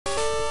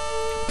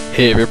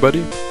Hey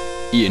everybody,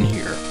 Ian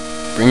here,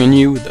 bringing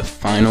you the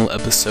final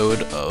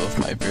episode of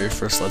my very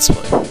first Let's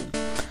Play.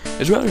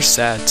 It's rather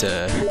sad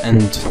to end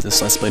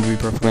this Let's Play, to be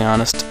perfectly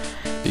honest,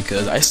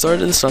 because I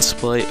started this Let's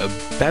Play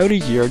about a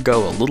year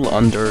ago, a little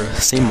under,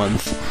 same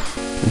month.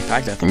 In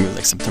fact, I think it was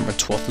like September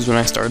 12th is when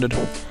I started.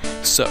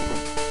 So,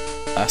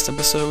 last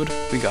episode,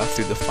 we got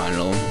through the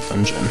final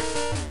dungeon.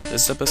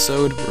 This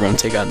episode, we're going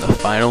to take on the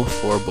final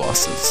 4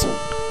 bosses.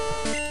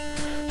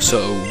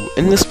 So,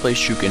 in this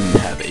place you can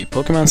have a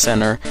Pokemon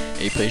Center,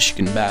 a place you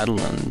can battle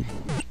and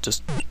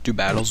just do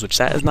battles, which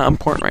that is not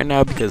important right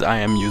now because I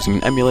am using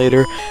an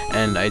emulator,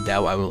 and I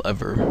doubt I will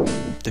ever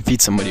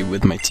defeat somebody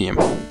with my team.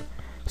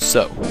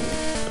 So,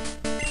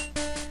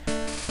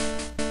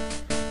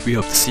 we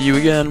hope to see you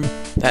again.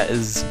 That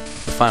is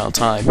the final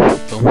time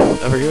you'll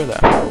ever hear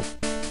that.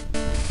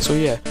 So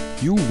yeah,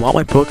 you want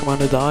my Pokemon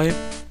to die?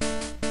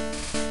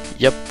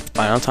 Yep,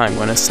 final time. I'm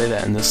going to say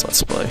that in this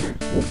Let's Play.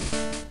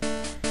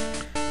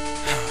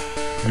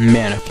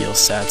 Man, it feels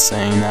sad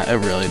saying that, it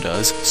really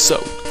does. So,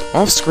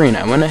 off screen,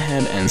 I went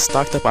ahead and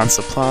stocked up on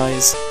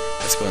supplies.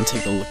 Let's go and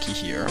take a looky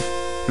here.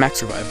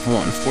 Max Revive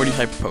 1, 40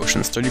 Hyper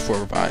Potions, 34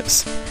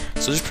 Revives.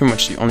 So this is pretty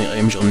much the only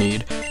items you'll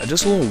need.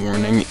 Just a little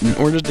warning, in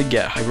order to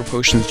get Hyper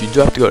Potions, you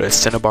do have to go to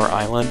Cinnabar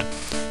Island.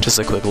 Just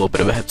a quick little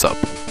bit of a heads up.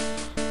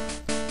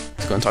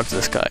 Let's go and talk to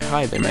this guy.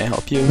 Hi, there, may I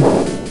help you?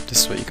 This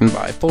is what you can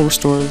buy. Full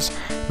Restores,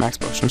 Max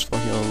Potions, Full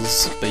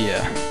Heals, but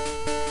yeah.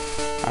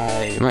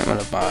 I might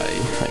want to buy,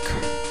 like,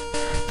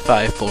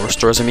 5 Full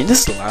Restores. I mean, this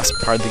is the last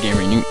part of the game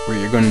where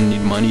you're going to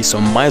need money, so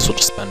might as well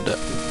just spend it.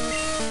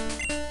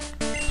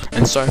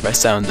 And sorry if I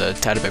sound a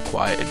tad bit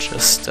quiet, it's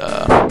just,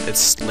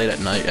 it's late at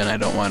night and I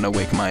don't want to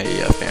wake my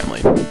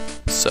family.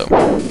 So,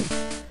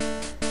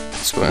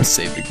 let's go and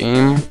save the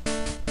game.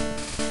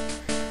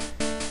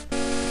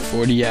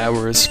 40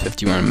 hours,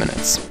 51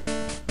 minutes.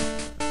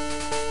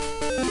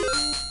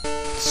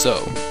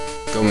 So,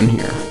 go in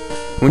here.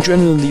 Once you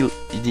enter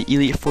the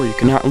Elite Four, you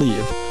cannot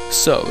leave.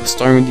 So,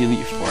 starting with the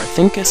Elite Four, I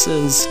think this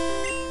is,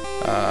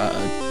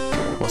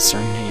 what's her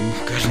name?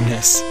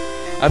 Goodness.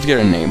 I forget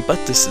her name,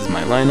 but this is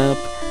my lineup.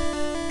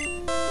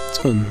 Let's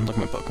go and look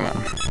at my Pokemon.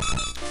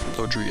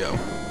 Dodrio.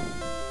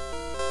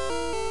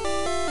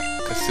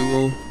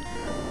 Cthulhu.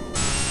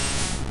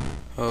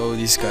 Oh,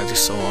 these guys are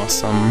so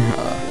awesome.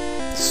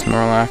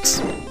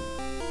 Snorlax.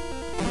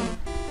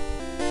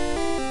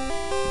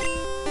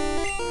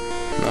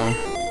 No.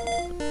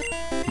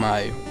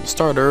 My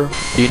starter,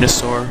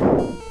 Venusaur.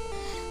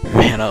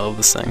 Man, I love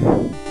this thing.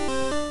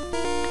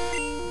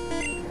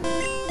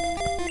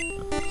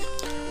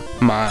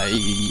 My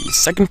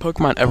second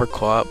Pokemon ever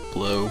caught,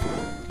 Blue.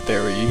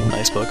 Very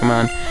nice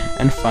Pokemon.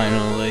 And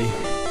finally,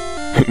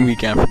 we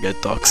can't forget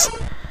Ducks.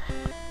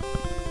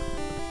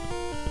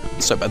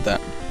 Sorry about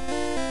that.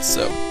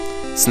 So,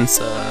 since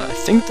I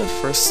think the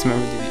first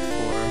member of the Elite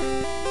Four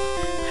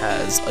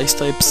has Ice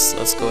types,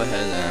 let's go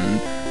ahead and...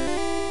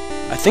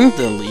 I think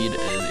the lead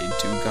is a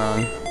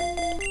Dugong.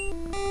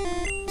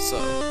 So,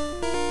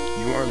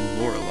 you are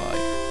Lorelei.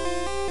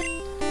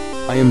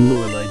 I am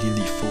Lorelei, the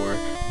Elite Four.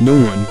 No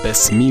one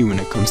bests me when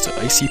it comes to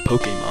icy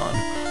Pokemon.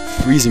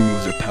 Freezing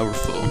moves are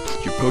powerful.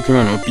 Your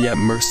Pokemon will be at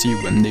mercy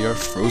when they are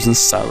frozen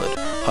solid.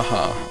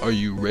 Haha, are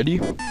you ready?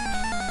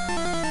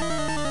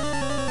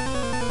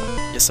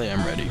 Yes, I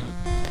am ready.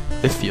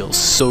 It feels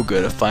so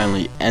good to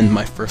finally end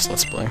my first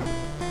Let's Play.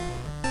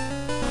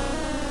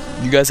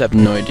 You guys have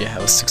no idea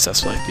how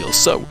successful I feel,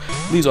 so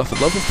leads off at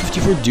level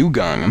 54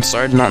 Dugong. I'm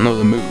sorry to not know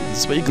the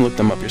moves, but you can look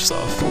them up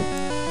yourself.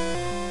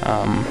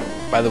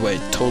 By the way,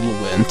 Total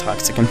Win,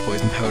 Toxic, and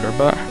Poison Powder,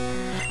 but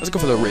let's go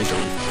for the Razor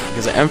Leaf,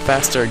 because I am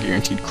faster,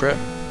 guaranteed crit.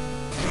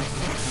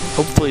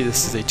 Hopefully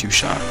this is a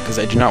 2-shot, because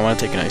I do not want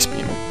to take an Ice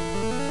Beam.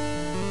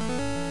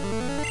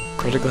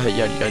 Critical hit,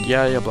 yada yada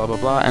yada, blah blah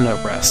blah, and a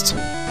rest.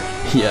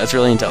 Yeah, it's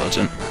really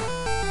intelligent.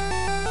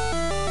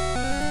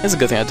 It's a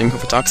good thing I didn't go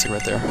for Toxic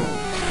right there.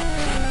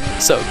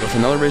 So, go for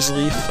another Razor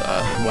Leaf,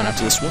 one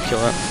after this will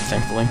kill it,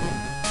 thankfully.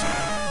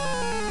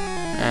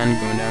 And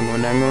going down,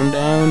 going down, going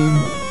down.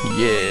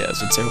 Yeah, I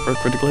would say for a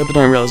critical hit, but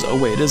then I realized, oh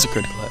wait, it is a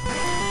critical hit.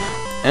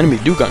 Enemy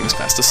Dugong is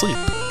fast asleep.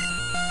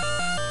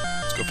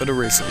 Let's go for the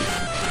Razor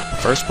Leaf.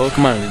 First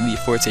Pokemon in the Elite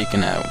Four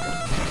taken out.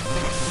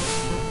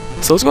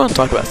 So let's go and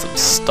talk about some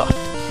stuff.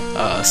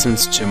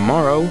 Since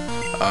tomorrow,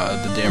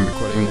 the day I'm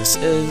recording this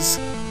is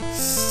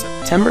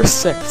September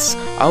 6th,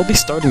 I'll be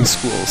starting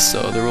school,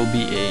 so there will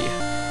be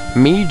a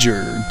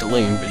major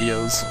delay in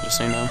videos, just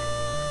so you know.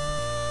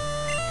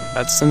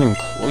 That's something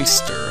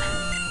Cloyster.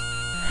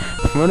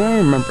 From what I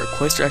remember,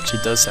 Cloyster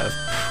actually does have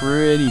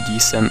pretty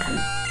decent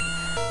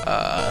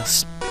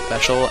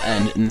special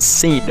and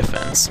insane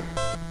defense.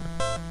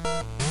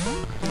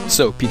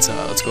 So, Pizza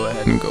Hut, let's go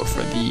ahead and go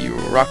for the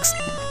Rocks.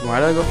 Why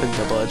did I go for the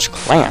Double Edge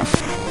Clamp?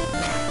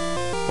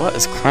 What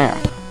is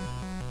Clamp?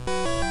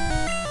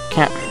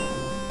 Camp.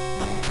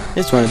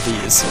 It's one of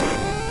these.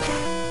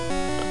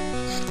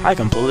 I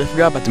completely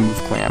forgot about the move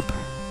Clamp.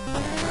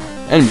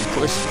 Enemy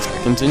Cloyster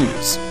attack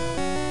continues.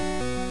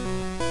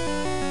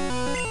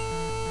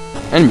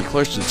 Enemy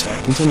Cloyster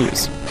attack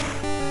continues.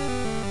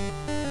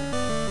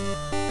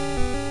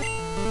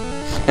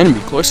 Enemy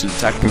closer to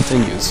attack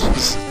continues.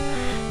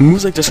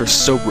 Moves like this are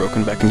so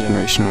broken back in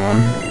Generation 1.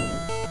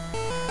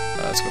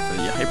 Let's go for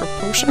the Hyper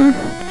Potion.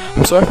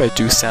 I'm sorry if I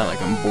do sound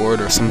like I'm bored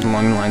or something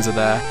along the lines of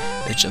that.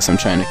 It's just I'm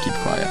trying to keep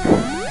quiet.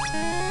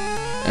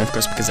 And of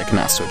course, because I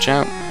cannot switch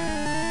out.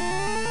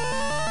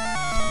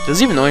 Does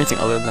he even know anything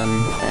other than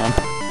Vamp?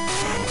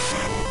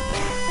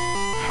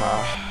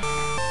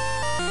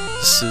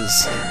 This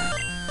is...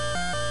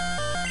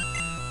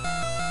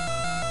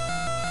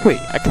 Wait,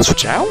 I can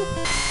switch out?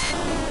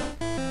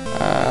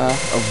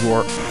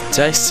 Aurora... Did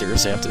I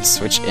seriously have to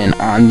switch in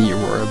on the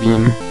Aurora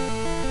Beam?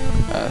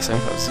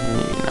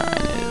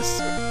 7579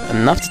 is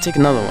enough to take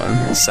another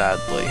one,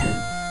 sadly.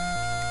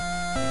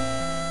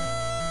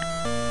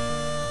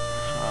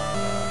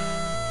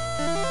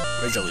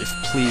 Razor Leaf,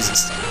 please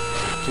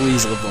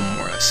live one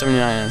more.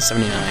 79 and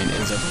 79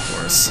 is, of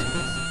course,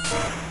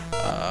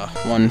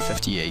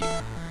 158.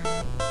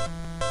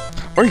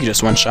 Or you could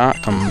just one-shot.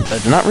 I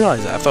did not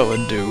realize that. I thought it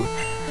would do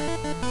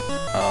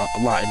a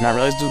lot. I did not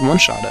realize it would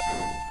one-shot it.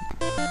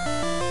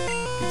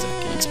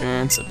 Gain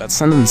experience. About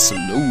sending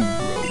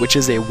Slowbro, which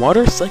is a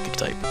water psychic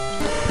type.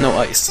 No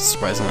ice,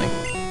 surprisingly.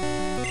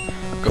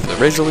 Go for the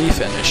Razor Leaf,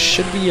 and it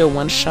should be a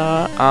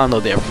one-shot. Though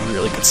they have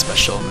really good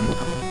special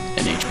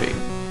and HP.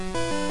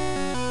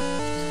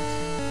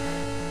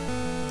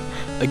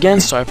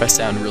 Again, sorry if I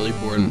sound really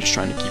bored and just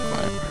trying to keep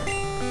quiet.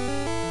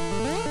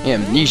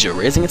 Amnesia,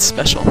 raising its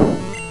special.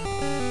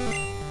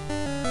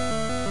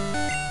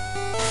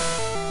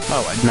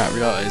 Oh, I did not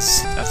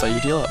realize. I thought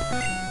you'd heal up.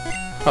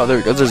 Oh, there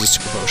we go. There's a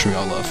super potion we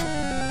all love.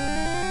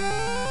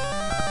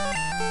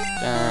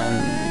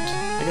 And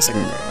I guess I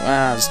can go.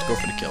 Just go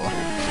for the kill.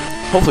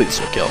 Hopefully this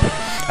will kill.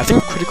 I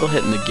think critical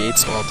hit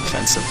negates all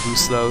defensive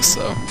boosts though,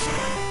 so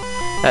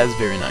that is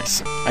very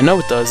nice. I know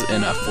it does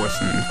in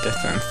 4th and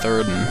 5th and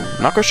 3rd, and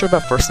I'm not quite sure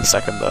about 1st and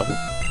 2nd though.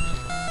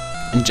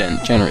 In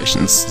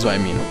Generations is what I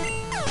mean.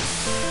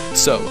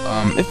 So,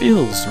 it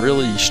feels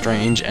really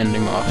strange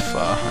ending off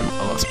a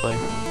Let's Play.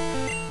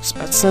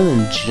 Spatson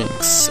and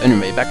Jinx.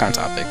 Anyway, back on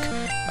topic.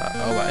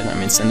 I didn't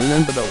mean send it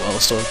in, but oh well, it'll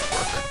still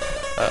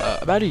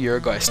work. About a year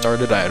ago I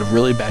started. I had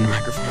really bad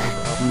microphone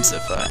problems.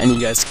 If any of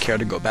you guys care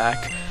to go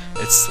back,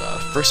 it's the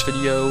first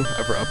video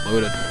ever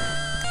uploaded.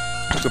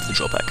 Let's go for the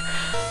drill pack.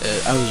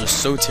 I was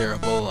just so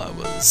terrible. I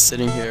was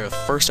sitting here,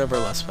 first ever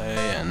Let's Play,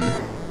 and...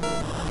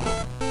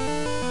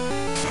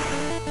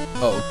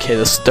 Oh, okay,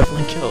 this will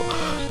definitely kill.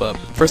 But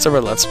first ever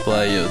Let's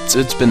Play,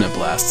 it's been a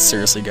blast.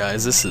 Seriously,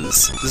 guys, this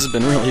has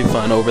been really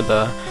fun over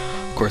the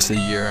course of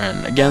the year.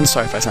 And again,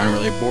 sorry if I sound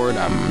really bored.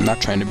 I'm not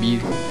trying to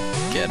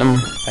get him.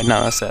 I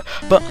know that's it.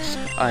 But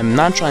I'm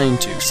not trying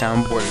to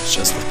sound bored. It's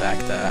just the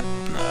fact that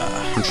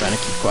I'm trying to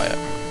keep quiet.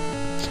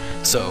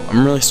 So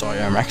I'm really sorry.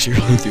 I'm actually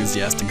really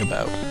enthusiastic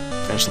about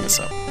finishing this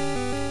up.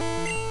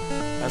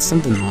 That's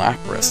something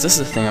Lapras. This is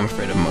the thing I'm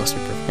afraid of most, to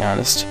be perfectly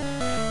honest.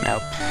 Now,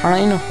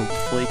 Pine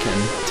hopefully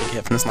can take a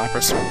hit from this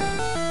Lapras.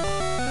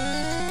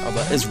 Oh,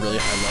 that is really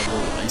high level.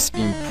 Ice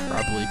Beam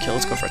probably kill.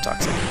 Let's go for a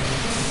Toxic.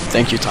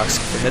 Thank you,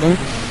 Toxic, for hitting.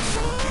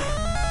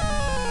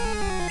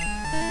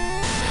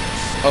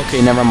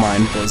 Okay, never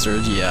mind,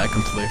 Blizzard. Yeah, I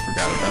completely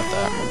forgot about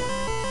that.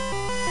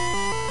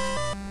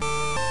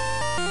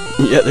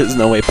 Yeah, there's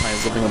no way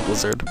Pine's living with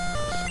Blizzard.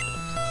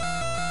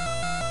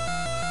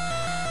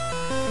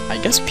 I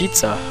guess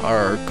Pizza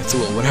or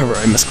Cthulhu, whatever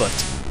I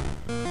misclicked.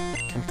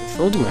 Can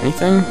Cthulhu do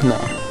anything? No.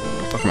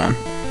 Pokemon.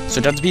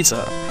 So that's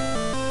Pizza.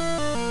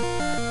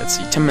 Let's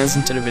see, 10 minutes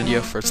into the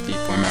video, first Leaf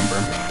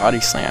remember. Body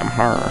Slam,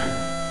 horror.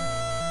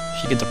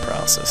 If you get the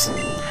paralysis.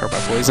 Hurt by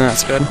poison,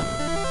 that's good. Go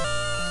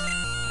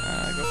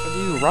for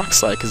the Rock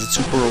Slide, because it's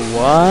super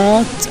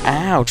what?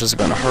 Ouch, is it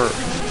gonna hurt?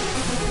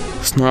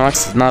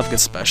 Snorlax does not have good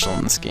special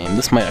in this game.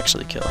 This might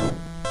actually kill.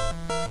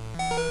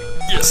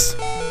 Yes!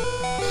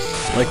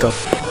 Like a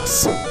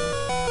boss.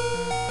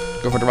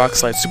 Go for the Rock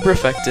Slide, super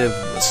effective.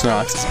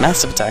 Snorlax's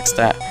massive attack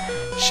stat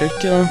should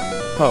kill.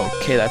 Oh,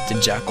 okay, that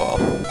did jack all.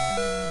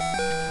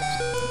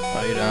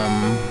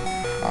 Item.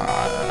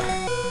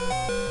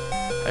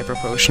 Hyper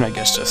Potion, I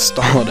guess just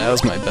stall it out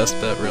is my best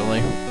bet,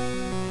 really.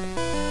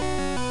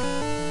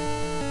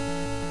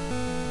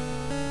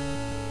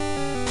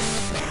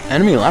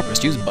 Enemy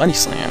Lapras use Body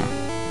Slam.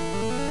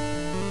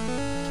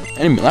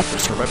 Enemy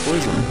Lapras hurt by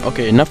poison.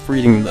 Okay, enough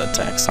reading the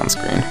text on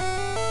screen.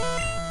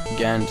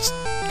 Again, just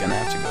gonna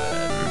have to go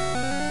ahead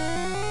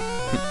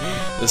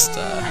and just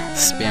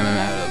spam him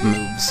out of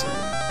moves.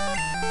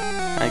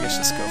 I guess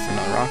just go for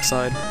another Rock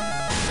Slide.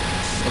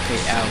 Okay,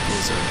 ow,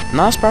 Blizzard.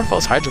 Not as powerful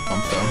as Hydro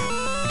Pump though,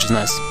 which is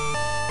nice.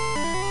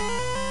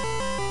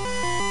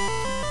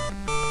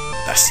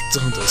 That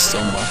still does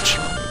so much.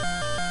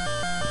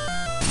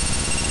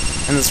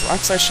 And this Rock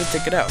Slide should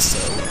take it out, so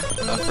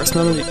first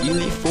member to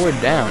Elite 4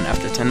 down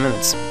after 10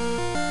 minutes.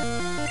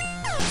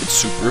 It's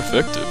super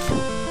effective.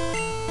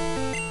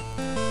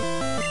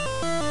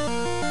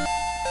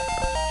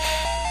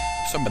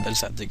 Sorry about that,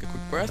 just have to take a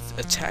quick breath.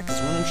 Attack is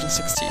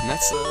 116,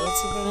 that's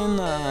very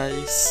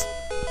nice.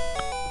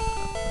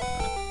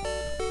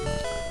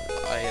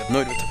 I have no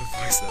idea what type of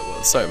voice that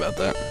was, sorry about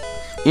that.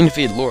 You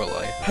defeated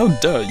Lorelei, how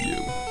dare you?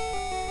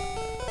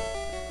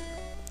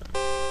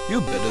 You're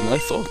better than I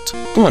thought.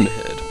 Go on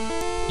ahead.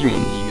 You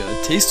only got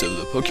a taste of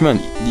the Pokemon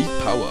unique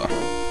power.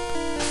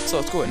 So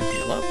let's go ahead and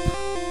heal up.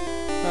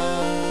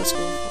 Let's go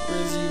for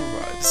Rizzy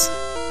revives.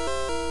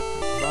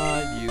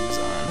 Revive, use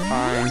on,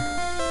 fine.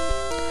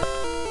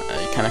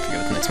 You kinda forget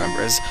what the next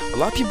member is. A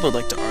lot of people would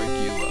like to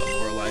argue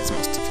Lorelai's the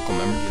most difficult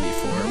member to Elite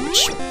Four,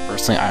 which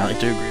personally I like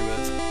to agree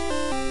with.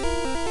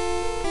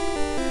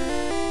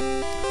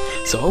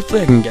 So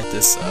hopefully I can get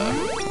this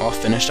all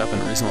finished up in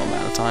a reasonable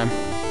amount of time.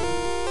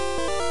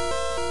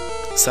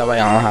 So that way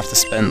I don't have to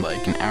spend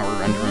like an hour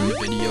rendering the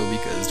video,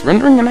 because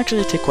rendering can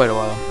actually take quite a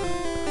while.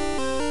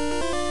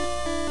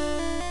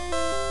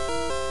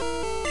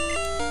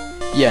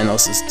 Yeah, no,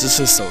 this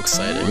is so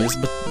exciting.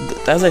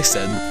 But as I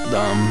said,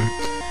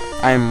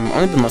 I'm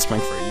only been Let's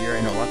Playing for a year.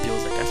 I know a lot of people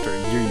like after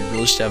a year you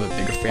really should have a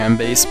bigger fan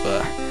base,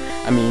 but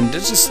I mean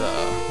there's just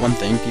one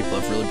thing people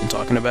have really been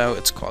talking about.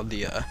 It's called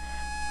the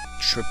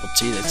Triple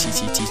T, the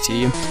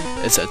TTTT.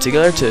 It's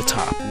Together to the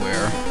Top,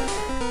 where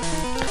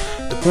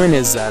the point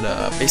is that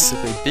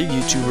basically big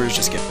YouTubers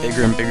just get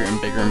bigger and bigger and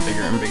bigger and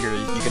bigger and bigger.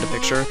 You get a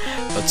picture,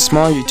 but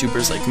small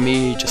YouTubers like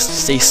me just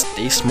stay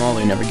small.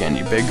 They never get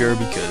any bigger,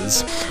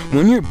 because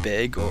when you're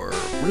big, or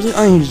really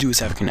all you need to do is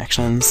have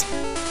connections.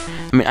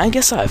 I mean, I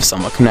guess I have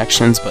somewhat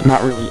connections, but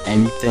not really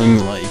anything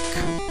like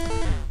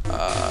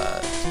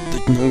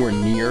nowhere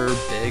near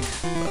big.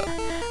 But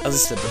as I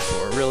said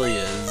before, it really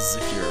is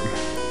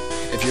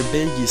if you're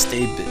big, you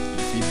stay big.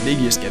 If you're big,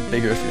 you just get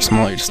bigger. If you're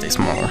small, you just stay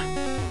smaller.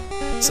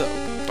 So,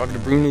 talking to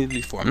Bruni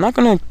before, I'm not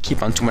gonna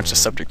keep on too much the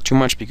subject too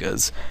much,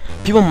 because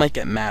people might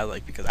get mad,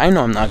 like, because I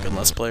know I'm not a good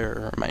Let's Player,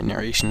 or my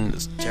narration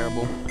is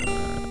terrible.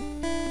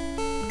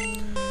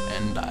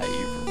 And I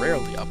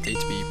rarely update,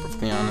 to be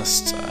perfectly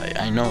honest.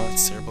 I know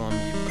it's terrible on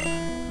me, but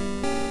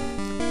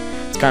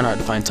it's kind of hard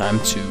to find time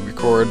to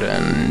record,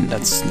 and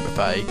that's, if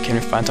I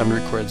can't find time to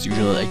record, it's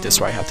usually like this,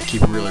 where I have to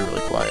keep really,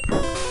 really quiet.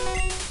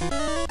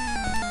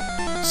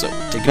 So,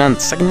 taking on the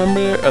second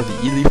member of the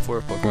Elite Four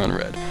of Pokemon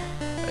Red.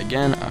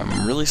 Again,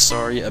 I'm really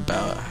sorry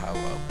about how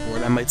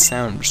bored I might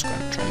sound. I'm just going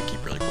to try to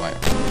keep really quiet.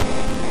 So,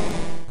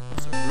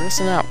 we're going to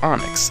send out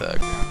Onyx, rock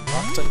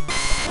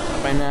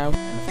type by now,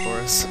 and of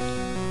course,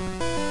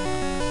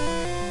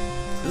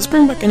 does this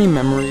bring back any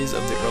memories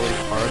of the early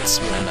parts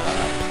when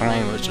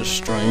Pine was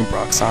destroying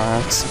Brock's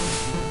Onyx?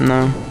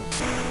 No?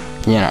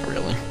 Yeah, not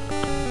really.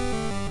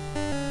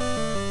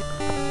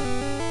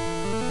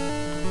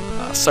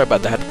 Sorry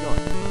about that.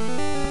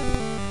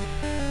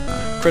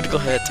 Critical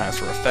hit, times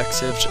for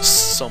effective,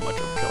 just so much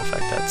overkill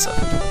effect, that's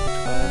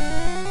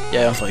yeah,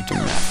 I don't feel like doing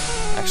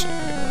math. Actually,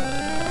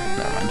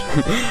 never mind.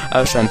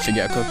 I was trying to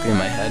figure out quickly in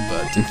my head,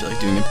 but didn't feel like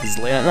doing it because it's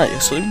late at night,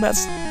 so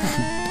that's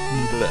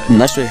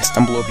nice way to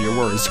stumble over your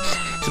words.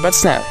 It's about to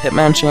snap,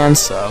 Hitmonchan,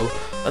 so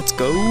let's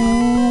go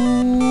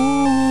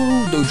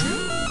Dojo.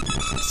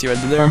 See what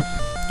I did there?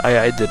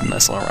 I did a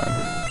nice little run.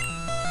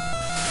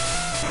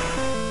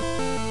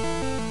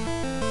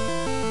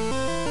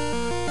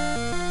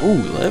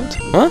 Ooh, we lived?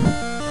 What?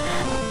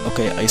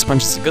 Okay, Ice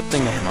Punch is a good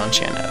thing that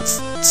Hitmonchan has.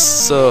 It's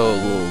so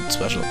little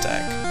special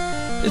attack.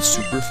 It's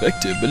super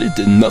effective, but it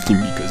did nothing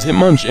because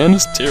Hitmonchan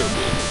is terrible.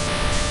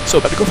 So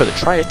about to go for the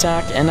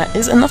Tri-Attack, and that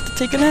is enough to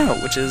take it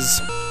out, which is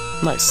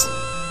nice.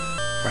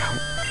 Wow,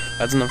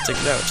 that's enough to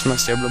take it out, which is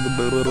nice.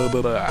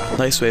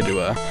 Nice way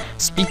to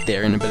speak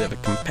there in a bit of a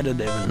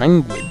competitive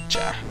language.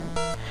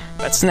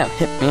 That's now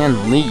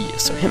Hitmonlee.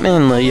 So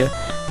Hitmonlee,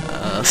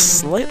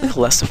 slightly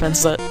less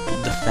defensive,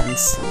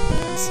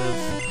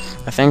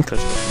 I think,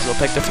 because it's a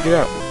pick to figure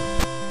out.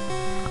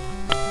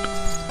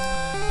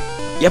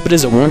 Yep, it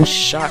is a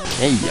one-shot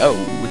KO,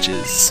 which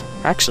is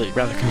actually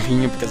rather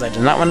convenient because I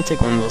did not want to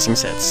take one of those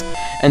things hits.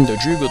 And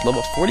Dodrigo with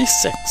level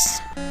 46.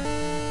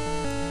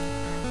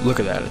 Look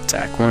at that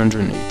attack,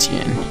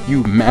 118.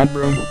 You mad,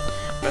 bro?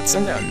 But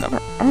send out another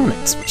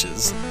Onyx, which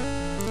is...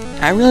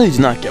 I really do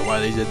not get why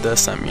they did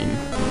this. I mean...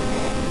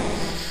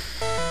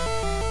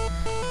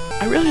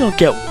 I really don't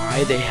get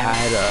why they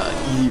had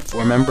Elite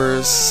Four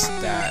members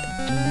that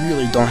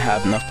really don't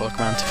have enough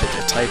Pokemon to fit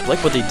their type,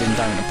 like what they did in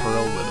Diamond and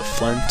Pearl with a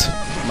Flint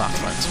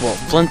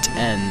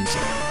and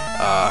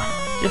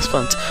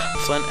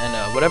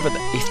whatever the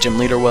 8th gym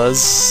leader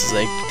was,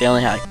 like they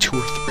only had like 2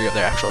 or 3 of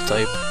their actual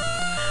type.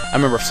 I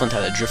remember Flint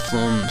had a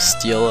Drifloon,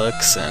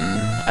 Steelix,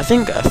 and I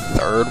think a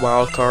 3rd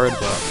wild card,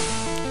 but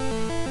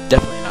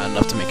definitely not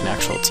enough to make an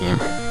actual team.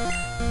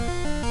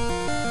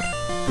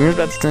 Bringers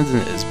back to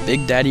Tintin is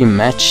Big Daddy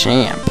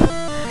Machamp.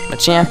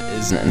 Machamp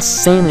is an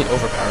insanely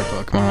overpowered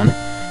Pokemon.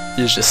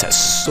 It just has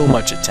so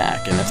much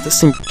attack, and if this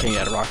thing can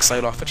get a Rock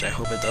Slide off, which I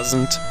hope it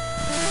doesn't,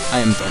 I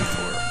am done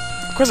for.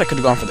 Of course I could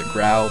have gone for the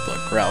Growl, but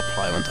Growl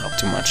probably wouldn't help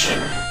too much.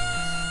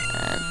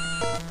 And...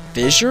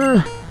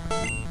 Fissure?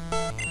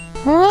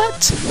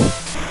 What?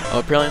 Oh,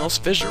 apparently knows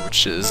Fissure,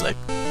 which is like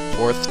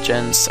 4th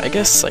gen, I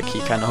guess like he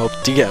kinda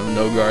hoped to get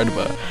No Guard,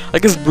 but I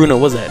guess Bruno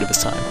was ahead of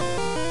his time.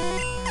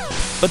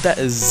 But that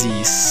is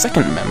the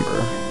second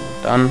member.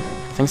 Done?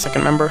 I think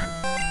second member?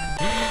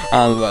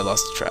 I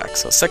lost the track.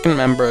 So second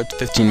member,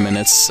 15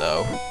 minutes,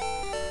 so...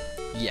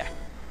 yeah.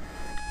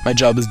 My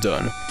job is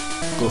done.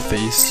 Go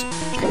face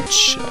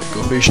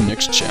Go face your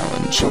next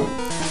challenge.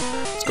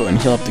 Let's go ahead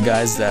and heal up the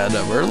guys that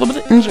were a little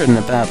bit injured in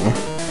the battle.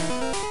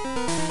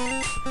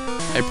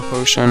 Hyper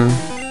Potion.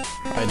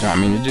 I did not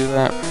mean to do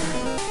that.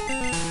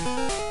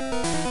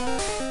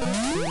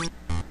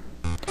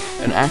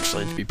 And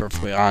actually, to be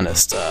perfectly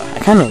honest, I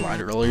kind of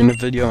lied earlier in the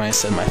video when I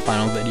said my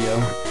final video.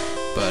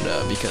 But,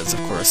 because, of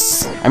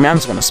course, I mean, I'm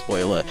just gonna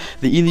spoil it.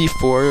 The Elite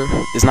Four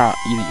is not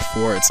Elite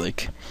Four, it's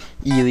like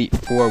Elite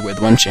Four with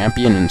one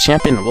champion, and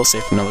champion I will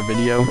save for another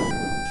video.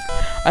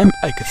 I'm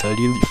Icatha,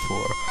 Elite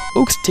Four.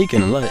 Oak's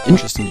taken a lot of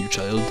interest in you,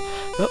 child.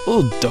 That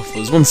old duff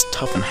was once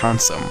tough and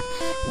handsome.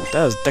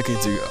 That was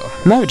decades ago.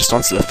 Now he just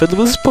wants to fiddle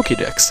with his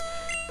Pokédex.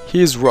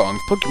 He is wrong.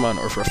 Pokemon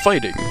are for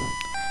fighting.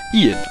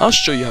 Ian, I'll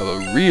show you how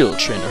a real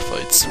trainer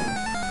fights.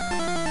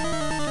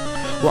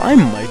 Well, I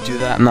might do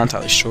that. I'm not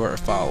entirely sure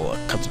if I'll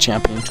cut the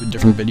champion into a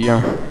different video.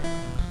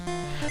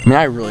 I mean,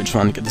 I really just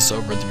want to get this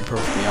over, to be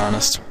perfectly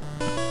honest.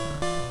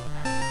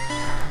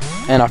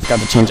 And I forgot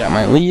to change out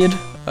my lead.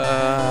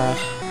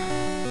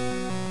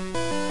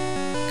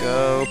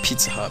 Go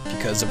Pizza Hut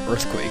because of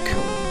Earthquake.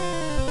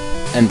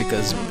 And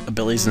because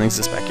abilities didn't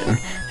exist back in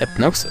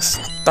Hypnosis.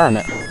 Darn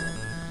it.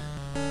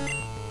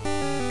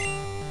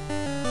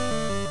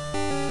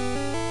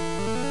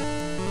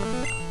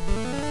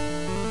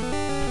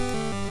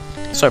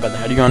 Sorry about that,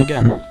 how do you go on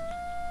again?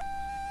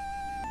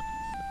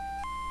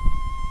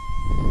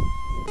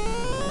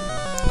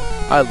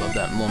 I love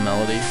that little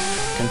melody.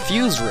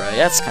 Confuse Ray,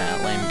 that's kinda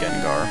lame,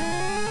 Gengar.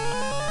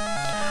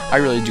 I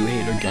really do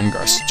hate her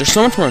Gengar. They're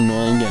so much more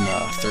annoying in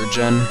 3rd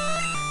gen,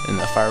 in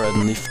the Fire Red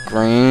and Leaf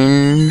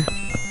Green.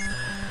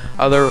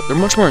 They're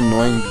much more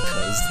annoying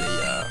because they,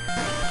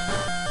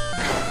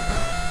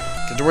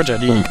 get the words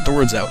out, you can get the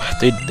words out.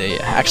 They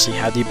actually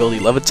have the ability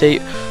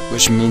Levitate,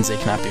 which means they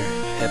cannot be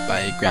hit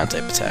by ground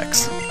type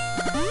attacks.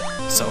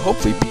 So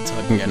hopefully Pizza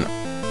Hut can get an,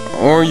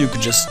 or you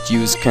could just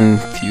use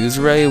Confuse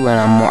Ray when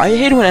I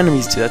hate when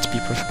enemies do that, to be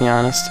perfectly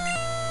honest.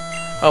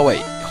 Oh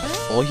wait,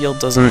 full heal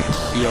doesn't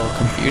heal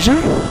confusion?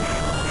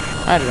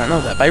 I did not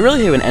know that, but I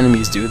really hate when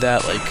enemies do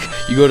that,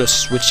 like, you go to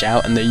switch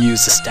out and they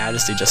use the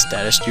status they just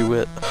statused you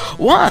with.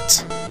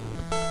 What?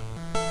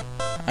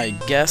 I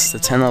guess the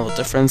 10 level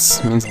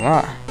difference means a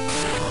lot.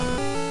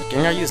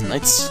 Gengar used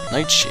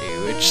Nightshade,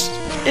 which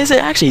is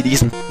actually a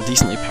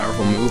decently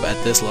powerful move at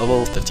this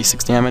level,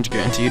 56 damage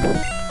guaranteed.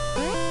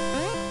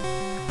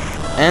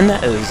 And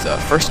that is the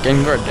first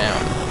Gengar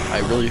down. I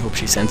really hope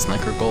she sends in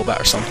like her Golbat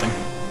or something.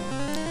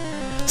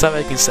 So that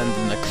way I can send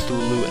in the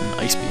Cthulhu and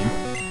Ice Beam.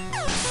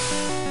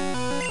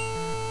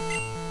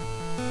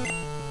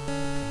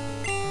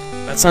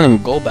 That's sending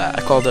Golbat.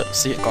 I called it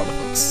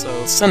folks.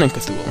 So sending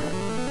Cthulhu.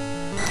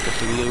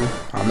 Cthulhu.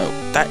 Oh no,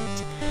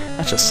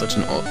 that's just such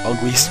an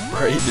ugly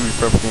sprite, to be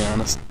perfectly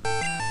honest.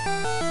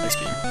 Ice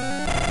Beam.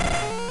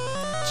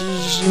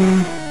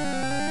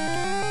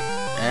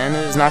 And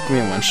it is not going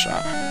to be a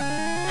one-shot.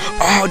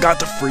 Oh, I got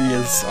the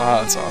freeze!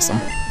 Oh, that's awesome.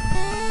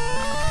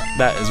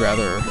 That is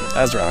rather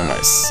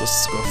nice.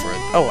 Let's go for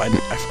it. Oh, I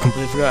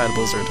completely forgot I had a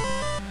Blizzard.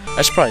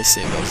 I should probably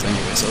save those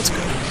anyway, so it's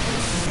good.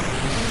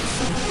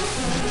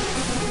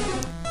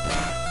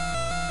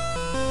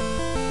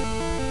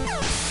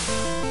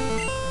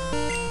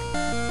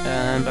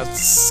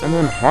 And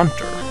then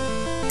Haunter.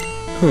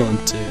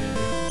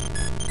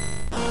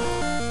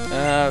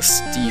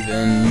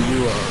 Steven,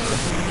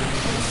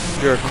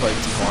 you're quite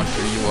the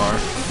Haunter, you are.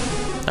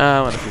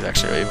 What if he's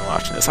actually even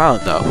watching this? I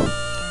don't know.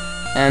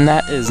 And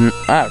that is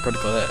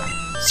critical hit.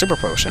 Super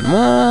Potion.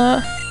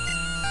 What?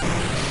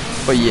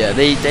 But yeah,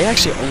 they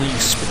actually only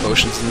use Super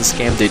Potions in this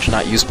game. They do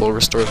not use Full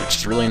Restores, which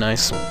is really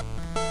nice.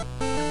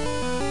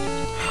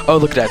 Oh,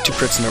 look at that, 2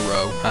 crits in a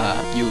row.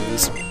 You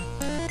lose.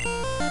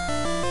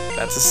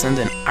 That's a send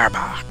in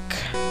Arbok.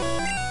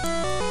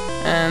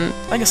 And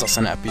I guess I'll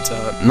send out Pizza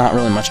Hut. Not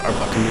really much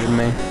Arbok can do to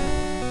me.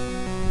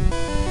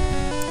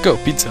 Go,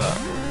 Pizza Hut.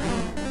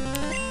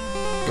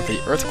 Go for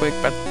the Earthquake,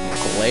 but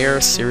Glare,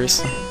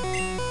 seriously?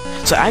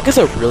 So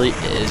Agatha really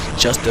is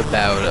just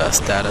about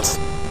status.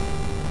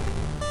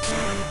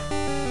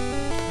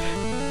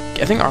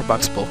 I think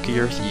Arbok's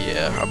bulkier.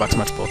 Yeah, Arbok's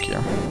much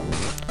bulkier.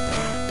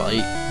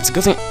 Bite. It's a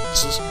good thing.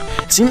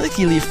 It seems like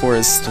the Elite Four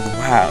is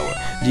wow.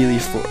 The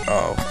Elite Four.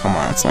 Oh, come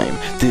on, it's not even.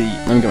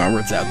 Let me get my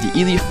words out. The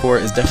Elite Four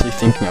is definitely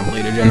thinking of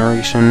later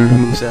generation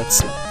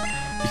movesets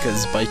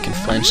because Bite can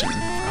flinch and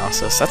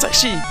process.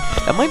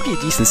 That might be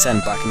a decent set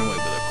in Black and White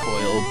with a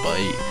Coil,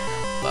 Bite,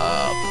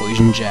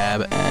 Poison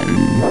Jab,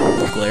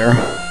 and Glare.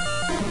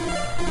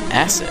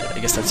 Acid. I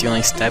guess that's the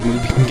only stab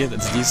move you can get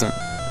that's decent.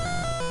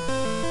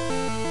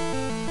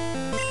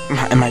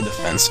 And my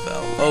defense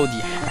fell. Oh,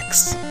 the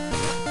hacks.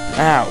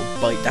 Ow,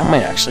 Bite. That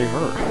might actually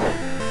hurt.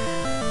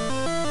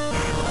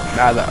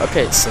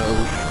 Okay, so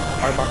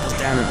Arbok is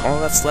down, and all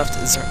that's left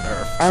is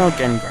our final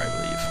Gengar, I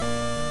believe.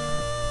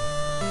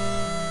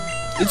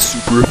 It's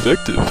super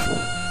effective.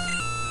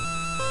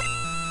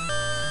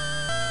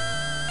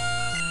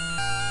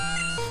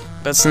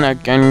 That's not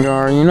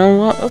Gengar. You know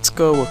what? Let's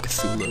go with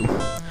Cthulhu.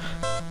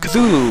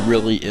 Cthulhu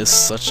really is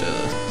such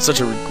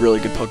a really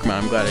good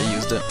Pokemon. I'm glad I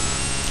used it,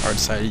 or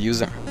decided to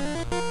use it.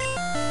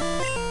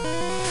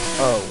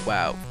 Oh,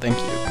 wow. Thank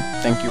you.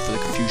 Thank you for the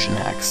confusion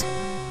hacks.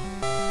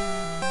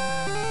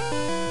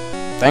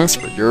 Thanks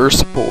for your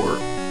support.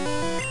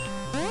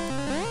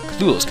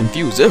 Cthulhu's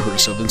confused. It hurt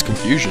itself in its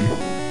confusion.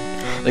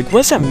 Like, what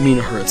does that mean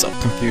to hurt itself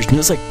confusion?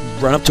 Just like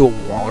run up to a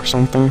wall or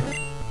something?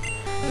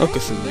 Oh,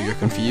 Cthulhu, you're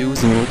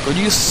confused and you go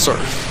use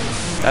surf.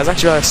 That's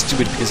actually rather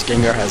stupid because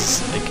Gengar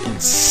has like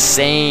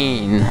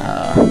insane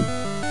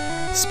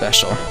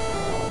special.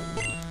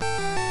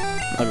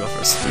 I'll go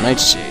first.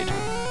 Nightshade.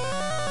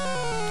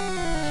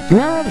 You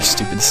know how rather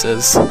stupid this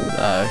is?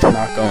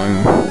 Not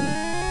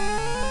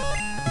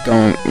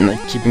going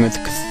like keeping with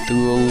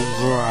Cthulhu.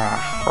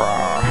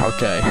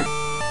 Okay.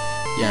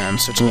 Yeah, I'm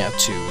switching out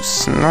to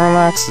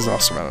Snorlax is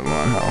also rather low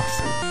on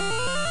health.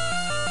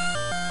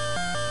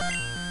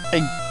 I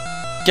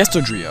guess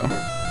Dodrio.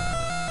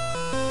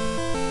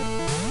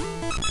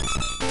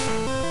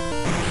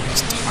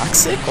 It's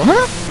toxic?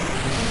 What?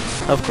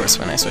 Of course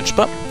when I switch,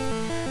 but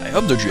I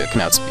hope Dodrio can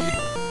outspeed.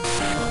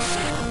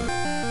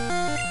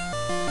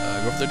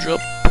 Go for the drill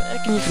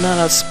back and you cannot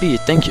outspeed.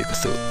 Thank you,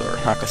 Cthulhu. Or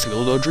not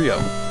Cthulhu,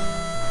 Dodrio.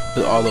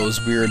 With all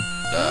those weird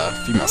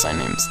female sign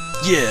names.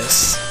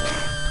 Yes!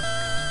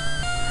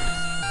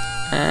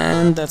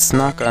 And that's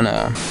not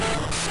gonna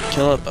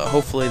kill it, but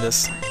hopefully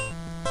this...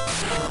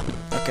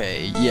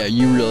 Okay, yeah,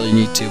 you really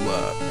need to hit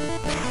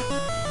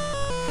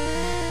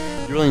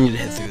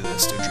through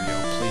this,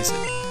 Dodrio. Please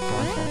hit. Come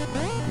on, come on, come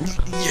on.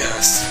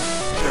 Yes!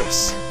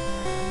 Yes!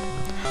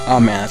 Oh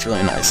man, that's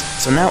really nice.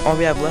 So now all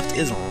we have left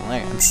is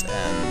Lance,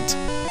 and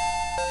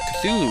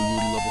Cthulhu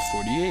level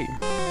 48.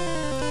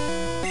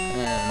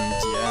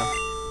 And yeah.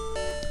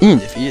 Ian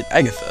defeated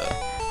Agatha.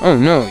 Oh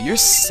no, you're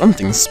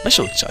something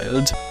special,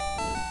 child.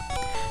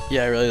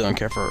 Yeah, I really don't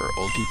care for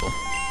old people.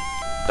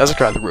 That's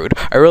rather rude.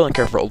 I really don't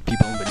care for old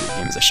people in video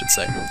games, I should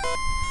say.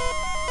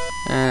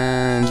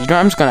 And, you know,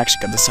 I'm just gonna actually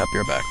cut this up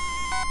your back.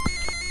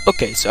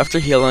 Okay, so after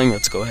healing,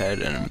 let's go ahead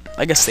and,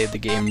 I guess, save the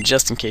game,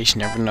 just in case you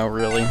never know,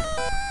 really.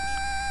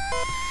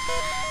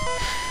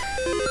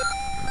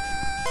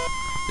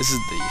 This is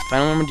the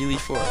final number Delete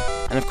 4.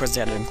 And of course,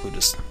 they had to include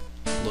just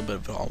a little bit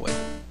of a hallway.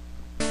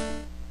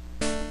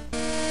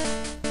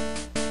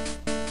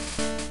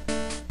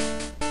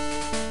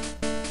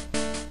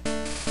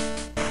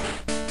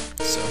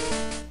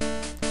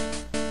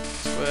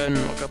 And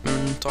walk up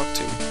and talk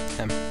to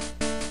him.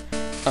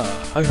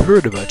 I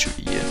heard about you,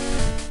 Ian.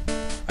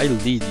 I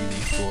lead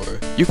Elite 4.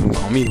 You can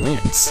call me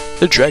Lance,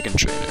 the Dragon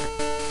Trainer.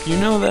 You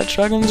know that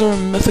dragons are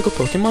mythical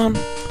Pokémon?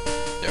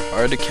 They're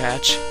hard to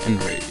catch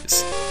and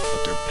raise,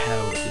 but their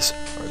powers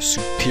are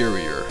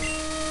superior.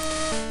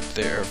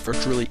 They're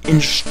virtually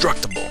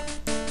indestructible.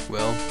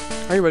 Well,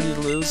 are you ready to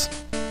lose?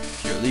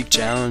 Your league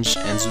challenge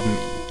ends with me,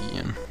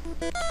 Ian.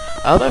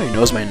 Although he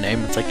knows my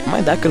name, it's like, am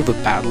I that good of a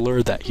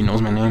battler that he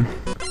knows my name?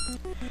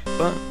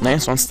 But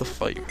Lance wants to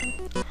fight.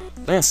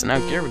 Lance and now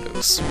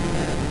Gyarados.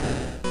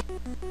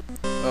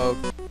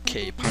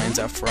 Okay, Pine's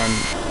out front.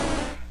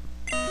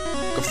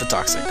 Go for the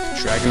Toxic.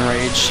 Dragon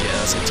Rage, yeah,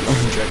 that's like the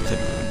only Dragon type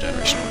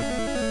generation one.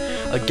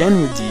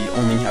 Again with the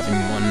only having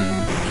one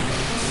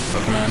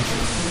Pokemon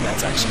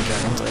that's actually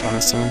Dragon type on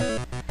this team.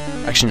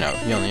 Actually no,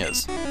 he only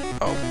is.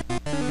 Oh.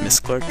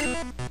 Misclick.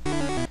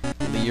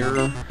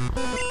 Leer.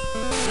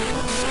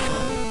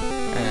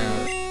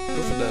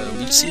 Go for the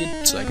Leech Seed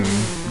so I can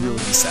really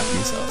be sapping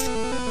myself.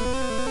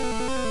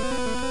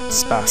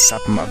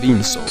 Sapping my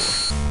Venusaur.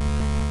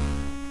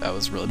 That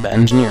was really bad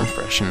engineer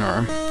impression,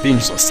 or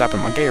Venusaur sapping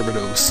my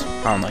Gyarados.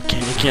 I don't know, I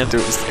can't do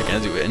it. I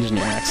can't do an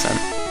engineering accent.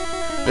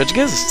 Which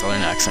gives a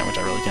Southern accent, which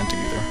I really can't do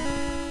either.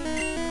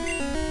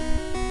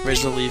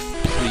 Raise the Leaf,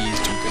 please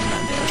do good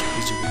amount of damage,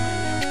 please do good amount of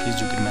damage, please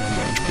do good amount of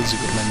damage, please do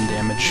good amount of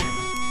damage.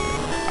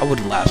 I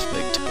would laugh if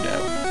they took it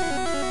out.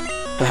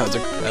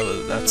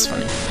 That's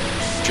funny.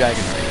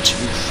 Dragon Rage.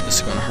 Oof, this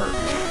is gonna hurt.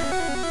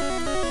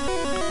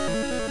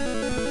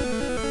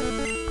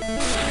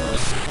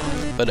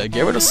 But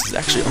Gyarados is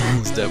actually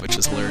almost dead, which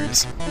is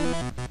hilarious.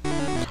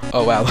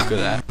 Oh wow, look at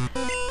that.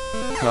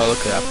 Oh,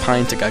 look at that.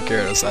 Pine took out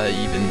Gyarados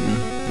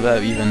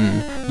without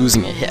even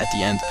losing a hit at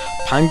the end.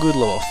 Pinegood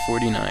level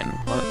 49.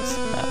 What is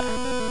that?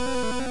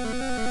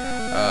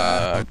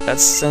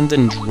 That's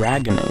sending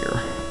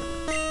Dragonair.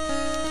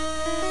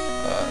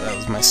 That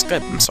was my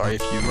Skype. I'm sorry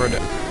if you heard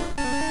it.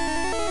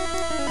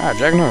 Ah,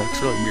 Dragonair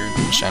looks really weird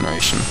in this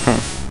generation.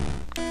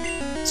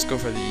 Let's go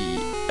for the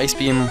Ice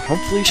Beam.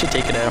 Hopefully, should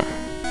take it out.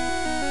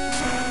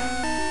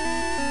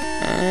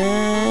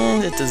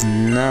 And it does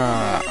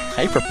not.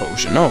 Hyper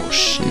Potion. Oh,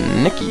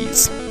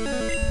 schnickies.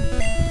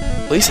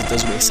 At least it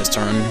does waste his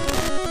turn.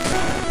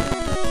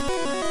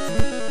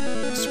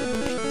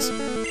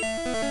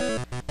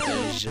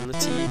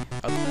 Agility.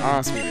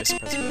 Honestly, we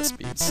suppress with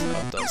speeds.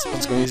 Oh, it does.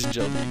 Let's go use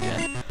Agility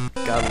again.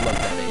 Gotta love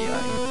that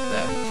AI.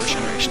 That first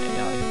generation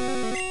AI.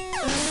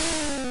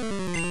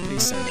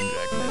 Please send in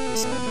Dragonair.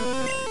 Please send in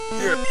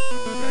Dragonair.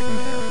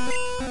 Dragonair.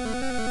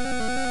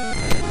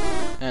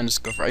 And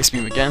just go for Ice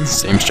Beam again.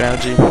 Same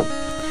strategy.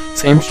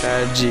 Same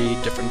strategy,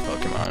 different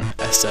Pokemon.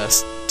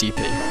 SS,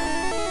 DP.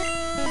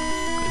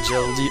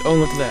 Agility. Oh,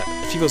 look at that.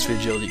 If he goes for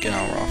agility again,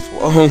 I'll raffle.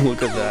 Oh,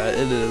 look at that.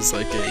 It is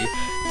like a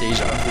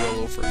deja vu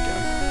all over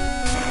again.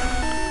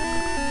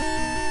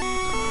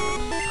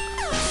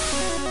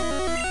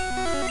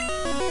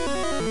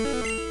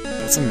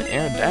 That's an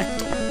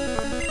Aerodactyl.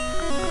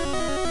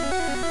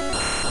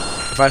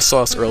 If I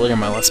saw this earlier in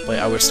my Let's Play,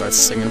 I would start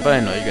singing, but I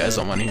know you guys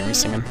don't want to hear me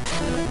singing.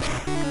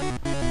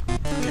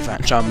 Okay,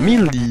 fine.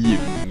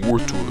 Charmeleon,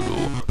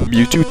 Wartortle,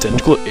 Mewtwo,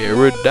 Tentacle,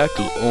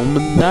 Aerodactyl,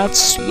 Omanite,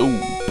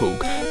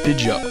 Slowpoke,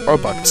 Pidgeot,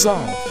 Arbok, that's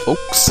all,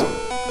 folks. Yeah,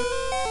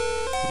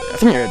 I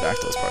think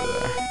Aerodactyl is part of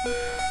that.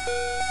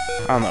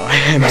 I don't know.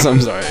 I'm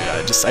sorry.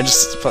 I just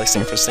feel like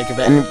singing for the sake of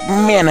it, and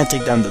man, I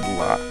take down the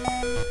lot.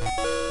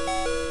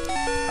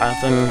 I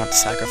think I'm gonna have to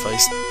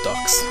sacrifice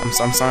Ducks.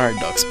 I'm sorry,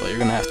 Ducks, but you're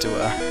gonna have to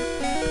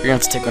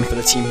take one for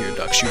the team here,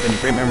 Ducks. You've been a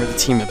great member of the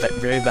team, a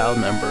very valid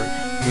member.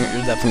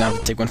 You're definitely gonna have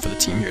to take one for the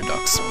team here,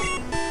 Ducks.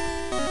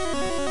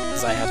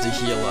 Because I have to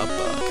heal up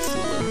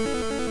Cthulhu.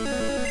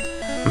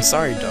 I'm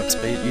sorry, Ducks,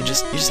 but you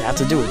just have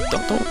to do it.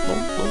 Don't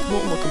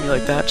look at me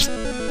like that. Just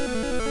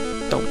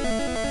don't.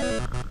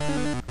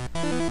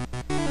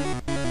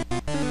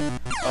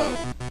 Oh.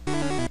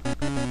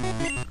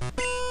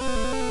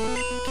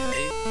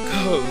 Okay.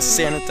 Go,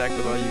 sand attack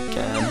with all you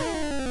can.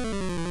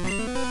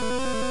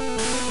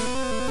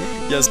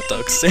 Yes,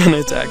 Ducks, sand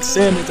attack,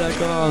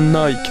 oh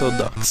no, you killed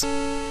Ducks.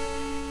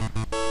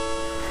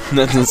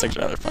 That's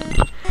actually rather funny.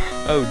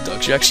 Oh,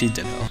 Ducks, you actually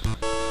did help.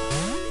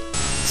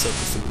 So,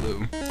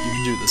 Cthulhu, you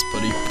can do this,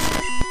 buddy.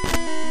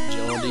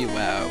 Agility,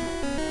 wow.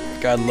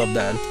 God, love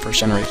that first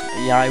generation.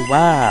 Yeah,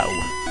 wow.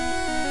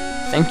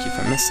 Thank you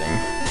for missing.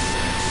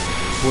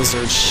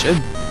 Blizzard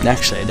should,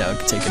 actually I doubt it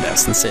could take it out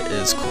since it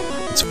is cool.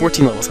 It's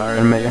 14 levels higher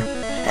than Mayor,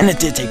 and it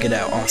did take it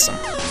out, awesome.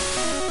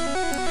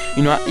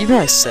 You know, even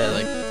I said,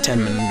 like,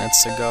 10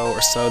 minutes ago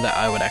or so that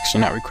I would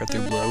actually not recruit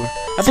through blue.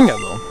 I think I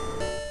will.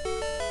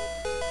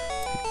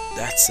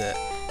 That's it.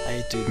 I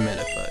hate to admit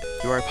it, but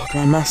you are a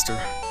Pokemon master.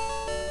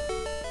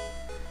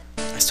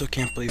 I still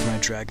can't believe my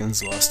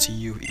dragons lost to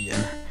you,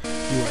 Ian.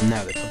 You are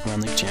now the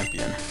Pokemon League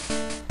champion.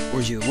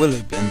 Or you will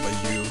have been, but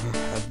you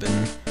have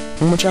been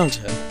one more challenge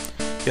ahead.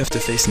 You have to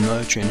face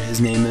another trainer. His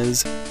name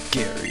is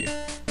Gary.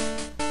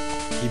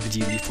 He beat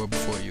you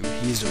before you.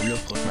 He's the real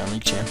Pokemon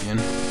League champion.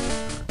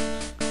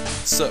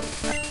 So,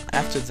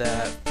 after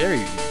that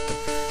very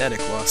pathetic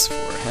loss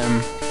for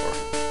him, or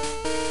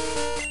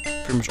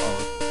pretty much all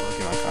of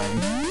Pokemon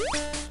kind,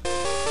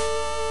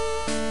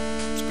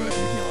 let's go ahead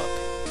and heal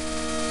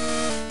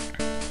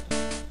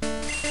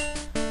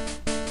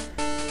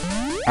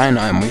up. I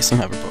know I'm wasting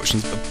hyper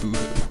potions, but boo-hoo.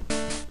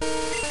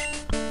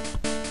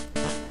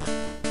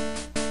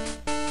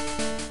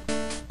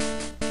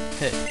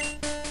 Hey,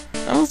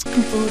 I was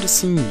looking forward to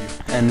seeing you,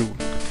 and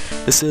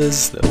this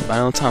is the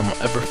final time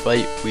I'll ever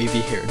fight Wavy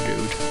Hair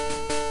Dude.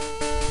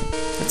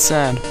 It's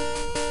sad.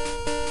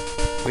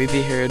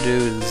 Wavy Hair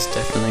Dude is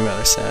definitely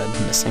rather sad,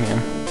 missing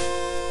him.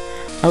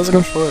 I was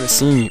looking forward to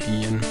seeing you,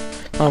 Ian.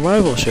 My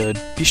rival should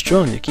be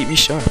strong to keep me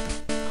sharp.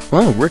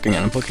 While I'm working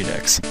on a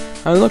Pokédex,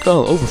 I look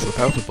all over for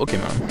powerful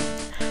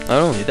Pokémon.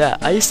 Not only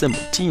that, I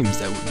assembled teams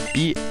that would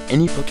beat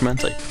any Pokémon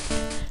type.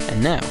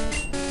 And now,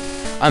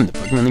 I'm the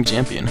Pokemon League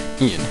champion,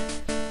 Ian.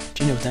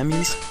 Do you know what that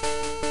means?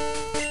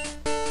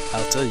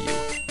 I'll tell you.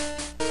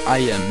 I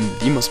am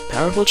the most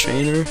powerful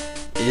trainer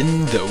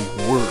in the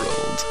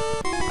world.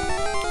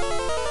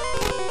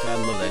 God, I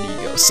love that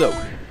ego. So,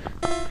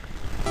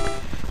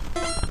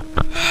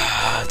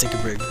 take a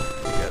break. A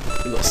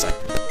little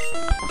second.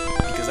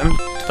 Because I'm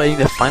fighting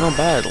the final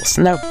battle.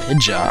 Send out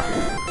Pidgeot.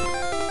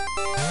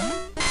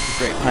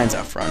 Great, Pine's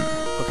out front.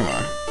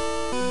 Pokemon.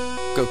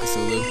 Go,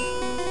 Cthulhu.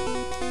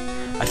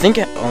 I think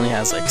it only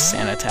has like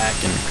Sand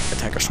Attack and Quick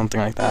Attack or something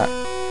like that.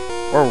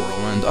 Or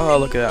Whirlwind. Oh,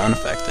 look at that,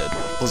 unaffected.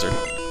 Blizzard.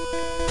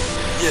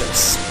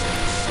 Yes.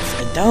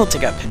 I doubt I'll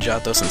take out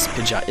Pidgeot though, since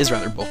Pidgeot is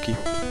rather bulky.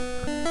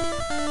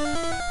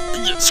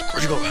 Yes,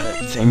 critical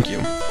hit. Thank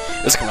you.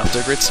 This got off to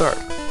a great start.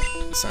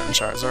 Send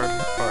Charizard,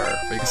 or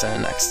we can send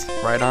it next.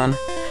 Rhydon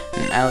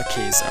and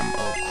Alakazam.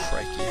 Oh,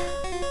 crikey.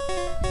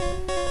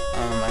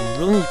 I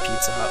really need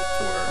Pizza Hut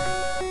for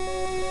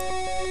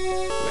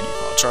what do you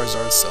call it?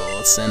 Charizard, so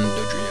let's send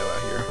Dodrio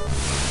out here.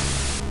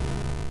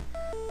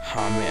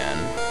 Oh man.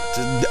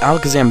 The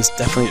Alakazam is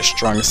definitely the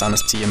strongest on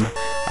his team.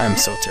 I am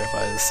so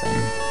terrified of this thing.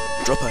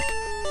 Drill Peck.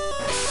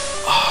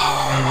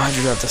 Oh, why'd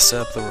you have to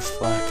set up the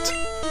Reflect?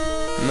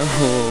 No.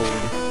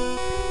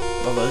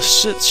 Oh, the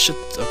shit.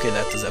 Okay,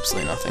 that does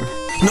absolutely nothing.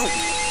 No!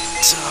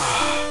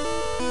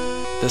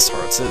 This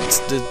hurts.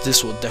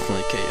 This will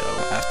definitely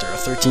KO. After a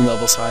 13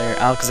 levels higher,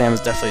 Alakazam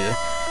is definitely the...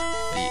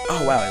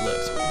 Oh wow, I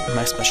lived.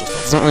 My special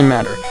spell doesn't really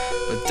matter,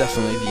 but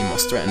definitely the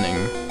most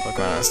threatening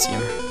Pokemon on his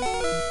team.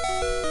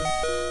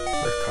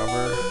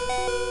 Recover.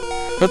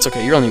 That's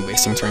okay, you're only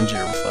wasting turns to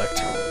your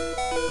Reflect.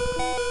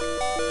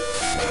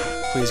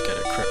 Please get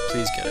a crit,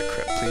 please get a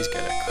crit, please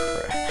get a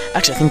crit.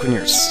 Actually, I think when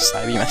you're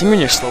Psybeam, I think when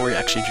you're slower, you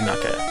actually do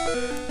not get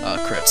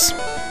crits.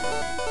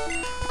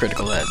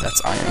 Critical hit,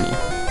 that's irony.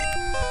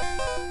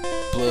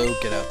 Blue,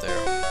 get out there.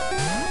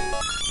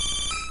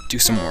 Do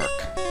some work.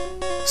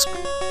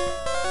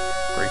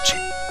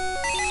 Switch.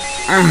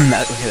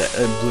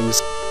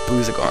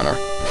 Blue's a goner.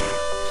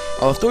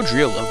 Although if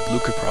Dodrio lived, Blue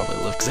could probably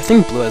live, because I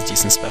think Blue has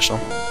decent special.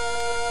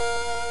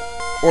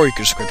 Or you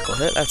could just critical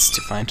hit, that's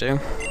too fine too.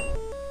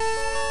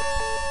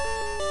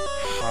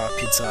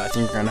 Pizza, I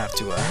think you're gonna have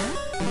to, try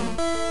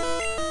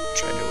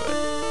to,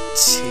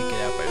 take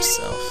it out by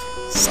yourself.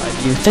 Side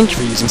Beam, thank you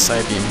for using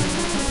Side Beam.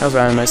 That was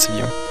rather nice of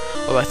you.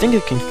 Although I think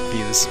it can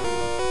confuse.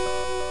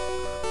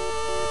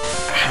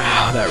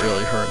 Ow, that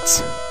really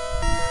hurts.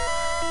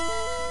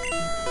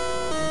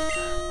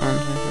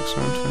 126,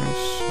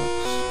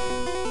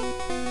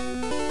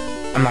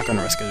 126. I'm not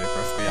gonna risk it, to be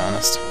perfectly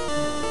honest.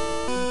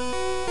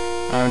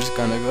 I'm just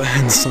gonna go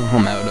ahead and sell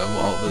him out of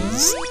all of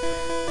his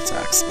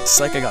attacks.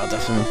 Psychic, I'll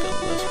definitely be able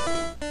to live.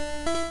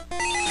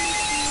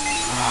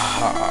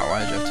 Why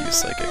did you have to use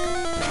Psychic?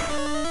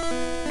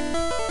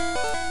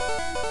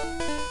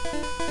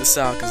 This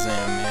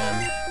Alakazam, man.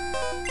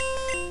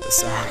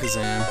 This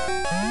Alakazam.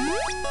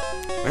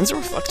 When's the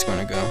Reflect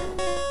gonna go?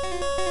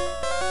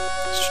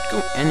 It should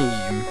go any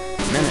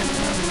minute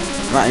now.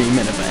 Not any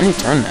minute, but any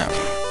turn now.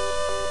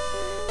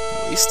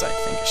 At least I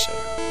think it should.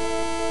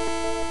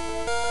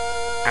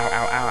 Ow,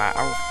 ow, ow, ow,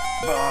 ow.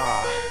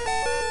 Ah.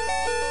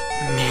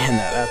 Man,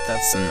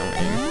 that's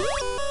annoying.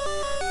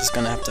 Just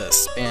gonna have to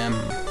spam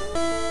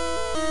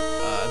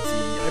the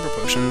Hyper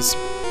Potions.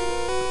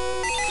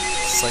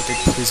 Psychic,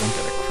 please don't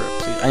get a crit,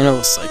 please. I know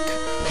it's like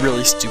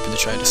really stupid to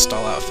try to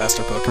stall out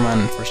faster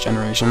Pokemon in first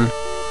generation.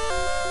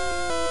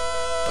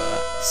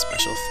 But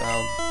special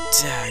fell.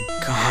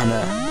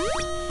 Daggone.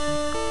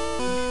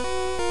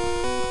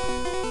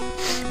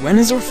 When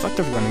is the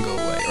Reflective gonna go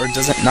away? Or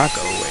does it not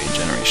go away in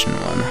Generation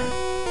 1?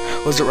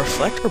 Was it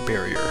Reflect or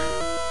Barrier?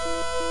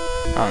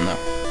 I don't know.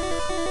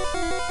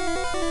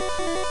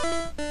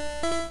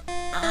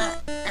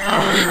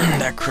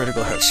 That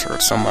critical hit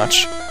hurts so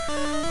much.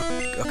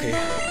 Okay.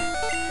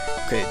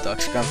 Okay,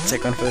 Ducks, you're gonna have to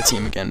take one for the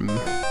team again.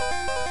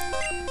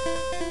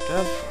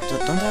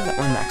 Don't I have that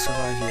one max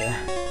revive? Yeah.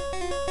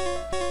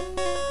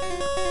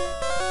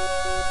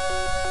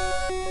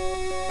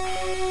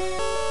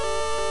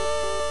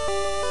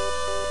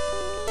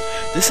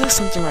 This is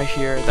something right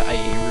here that I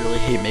really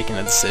hate making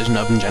a decision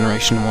of in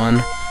Generation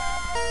 1.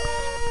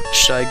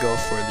 Should I go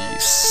for the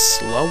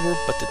slower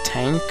but the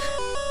tank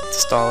to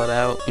stall it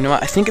out? You know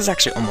what, I think it's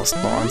actually almost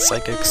low on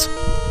Psychics.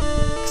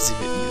 Because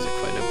you've used it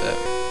quite a bit.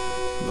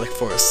 Like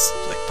 5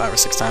 or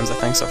 6 times I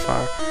think so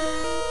far.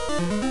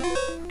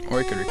 Or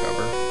you could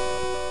recover.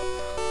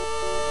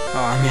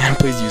 Oh man,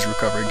 please use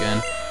recover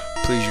again.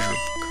 Please use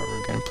recover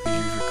again,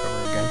 please use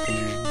recover again,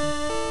 please use...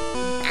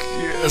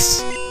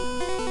 Yes!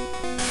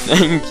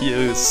 Thank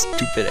you,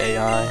 stupid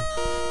AI.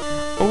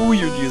 Oh,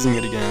 you're using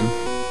it again.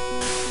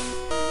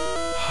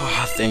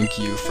 Oh, thank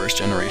you, first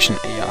generation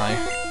AI.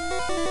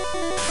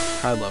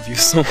 I love you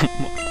so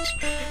much.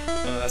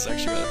 Oh, that's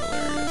actually rather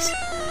hilarious.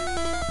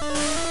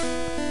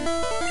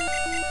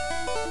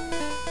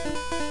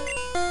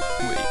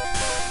 Wait.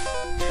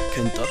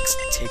 Can Ducks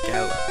take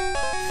out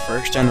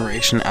first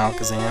generation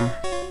Alakazam?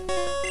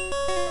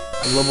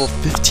 A level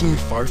 15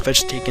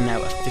 Farfetch taking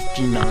out a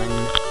 59.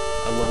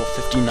 A level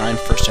 59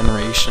 first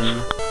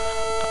generation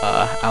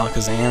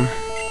Alakazam.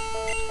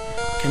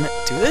 Can it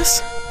do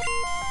this?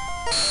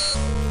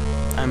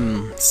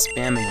 I'm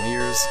spamming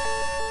ears.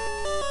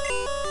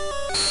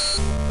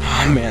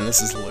 Oh man,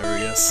 this is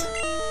hilarious.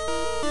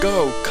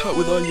 Go! Cut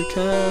with all you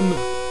can!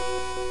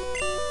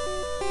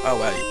 Oh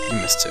wow, you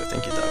missed too.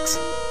 Thank you, Ducks.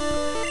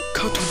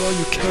 Cut with all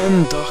you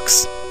can,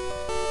 Ducks!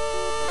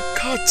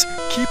 Cut!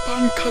 Keep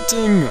on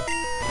cutting!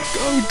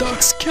 Go,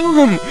 Ducks! Kill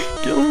him!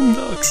 Kill him,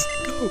 Ducks!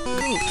 Go!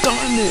 Go!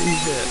 Darn it! You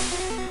hit!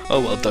 Oh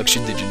well, Ducks,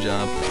 you did your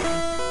job.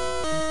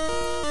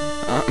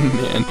 Oh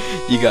man,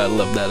 you gotta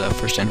love that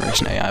first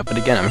generation AI, but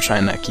again, I'm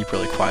trying to keep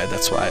really quiet,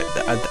 that's why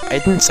I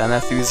didn't sound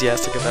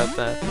enthusiastic about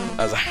that.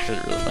 That was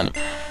actually really funny.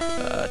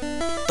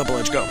 Double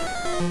Edge, go!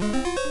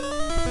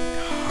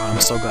 Oh,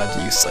 I'm so glad to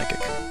use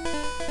Psychic.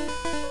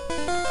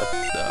 But,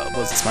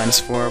 was this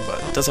 -4, but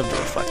it does have to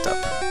reflect up.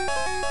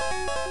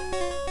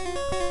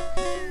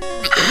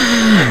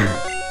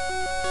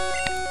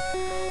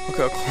 Look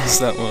how close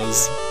that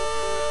was.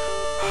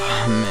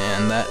 Oh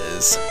man, that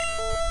is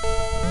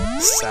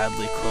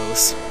sadly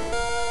close.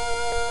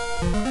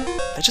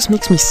 That just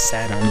makes me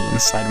sad on the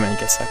inside when it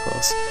gets that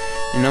close.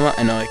 You know what?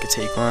 I know I could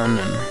take one,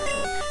 and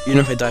even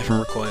if I die from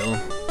recoil,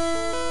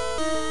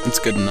 it's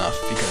good enough,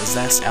 because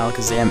that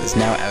Alakazam is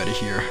now out of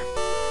here.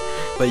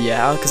 But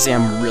yeah,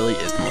 Alakazam really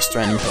is the most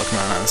threatening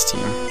Pokemon on this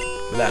team,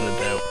 without a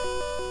doubt.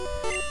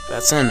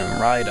 That's in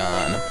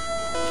Rhydon.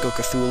 Go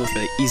Cthulhu for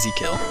the easy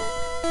kill.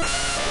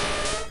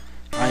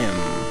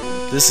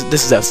 This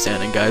is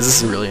outstanding, guys.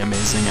 This is really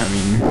amazing. I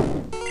mean,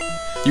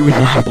 you would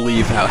not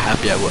believe how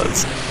happy I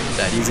was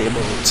that he's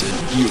able to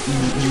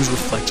use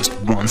Reflect just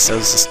once. That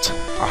was just,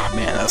 oh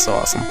man, that's so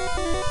awesome.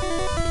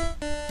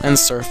 And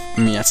Surf, I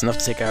mean, that's enough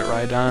to take out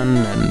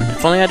Rhydon, and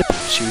if only I had to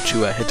shoot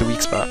to hit the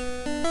weak spot.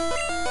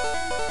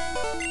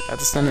 Got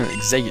to send an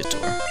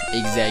Executor.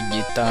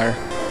 Executor.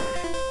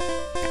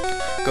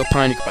 Go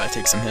Pine, you could probably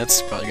take some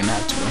hits. Probably gonna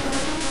have to.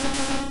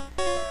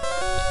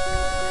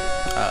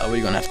 what are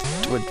you gonna have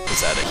to do? What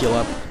was that, a heal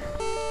up?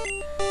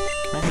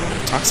 Can I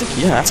have Toxic?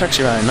 Yeah, that's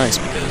actually really nice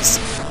because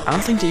I don't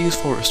think they use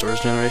full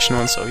restores Generation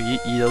 1, so he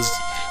loves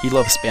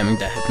spamming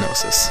that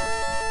Hypnosis.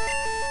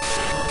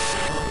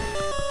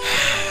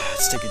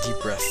 Let's take a deep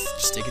breath.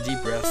 Just take a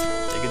deep breath.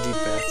 Take a deep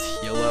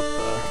breath. Heal up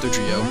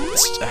Dodrio.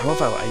 I love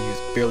how I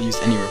barely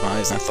used any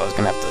revives and I thought I was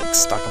gonna have to like,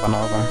 stock up on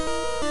all of them.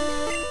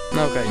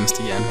 Okay, missed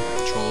again.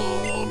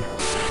 Troll.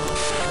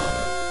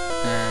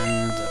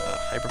 And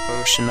Hyper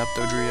Potion up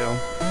Dodrio.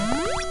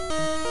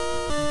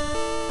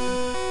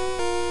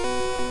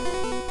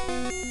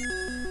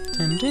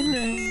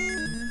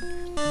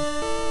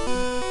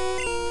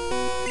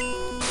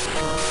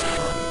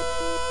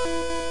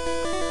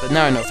 But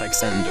now I know if I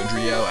extend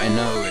Dodrio, I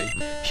know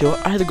he'll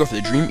either go for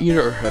the Dream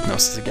Eater or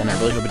Hypnosis again. I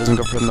really hope he doesn't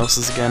go for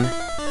Hypnosis again.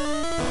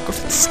 Go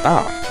for the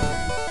Stop.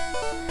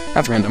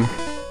 That's random.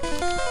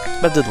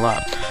 That did a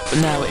lot. But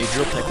now a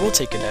Drill Peck will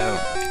take it out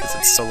because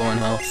it's so low in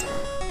health.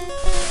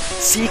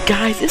 See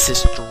guys, this is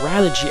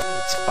strategy at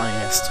its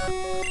finest.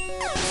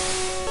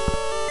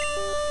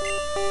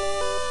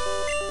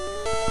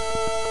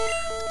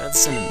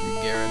 Benson and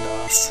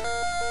Gyarados.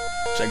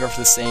 Should I go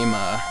for the same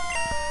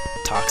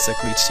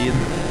Toxic Leech Seed?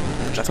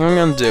 Which I think I'm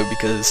gonna do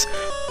because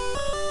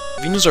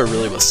Venusaur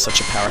really was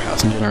such a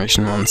powerhouse in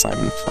Generation 1, it's not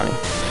even funny.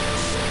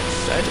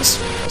 Did I just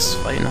press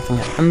fight? Nothing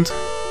happened?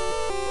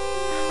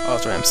 Oh,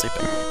 that's right, I'm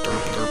sleeping.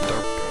 Derp, derp,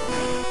 derp.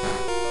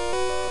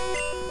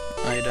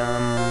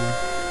 Item.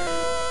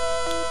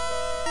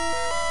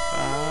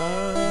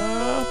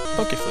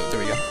 Pokeflute, there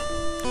we go.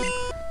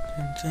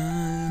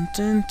 Dun,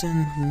 dun, dun,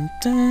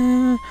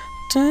 dun,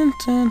 dun,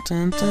 dun,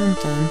 dun, dun, dun,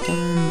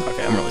 dun.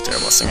 Okay, I'm really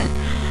terrible at singing.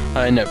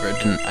 I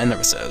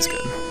never said it was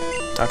good.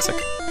 Toxic.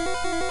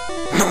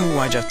 No,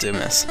 why'd you have to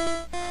miss?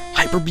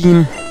 Hyper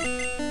Beam.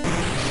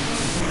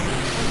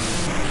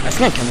 I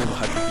think I can label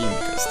Hyper Beam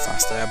because it's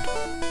not stabbed.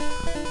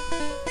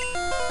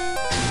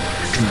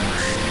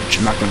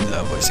 I'm not gonna do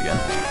that voice again.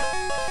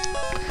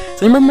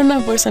 So you remember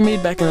that voice I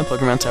made back in the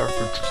Pokemon Tower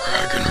for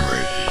Dragon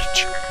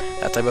Rage?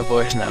 That type of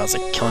voice, now it's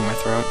like killing my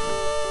throat.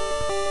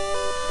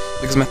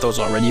 Because my throat's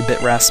already a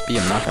bit raspy,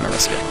 I'm not gonna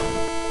risk it.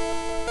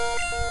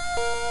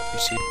 You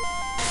see?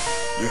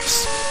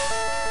 Yes.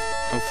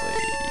 Hopefully.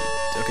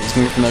 Okay, he's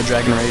gonna go for no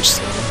Dragon Rage,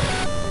 so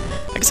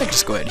I guess I could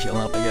just go ahead and heal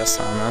up, I guess,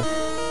 I don't know.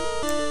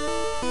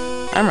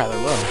 I'm rather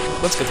low.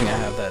 But it's a good thing I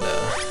have that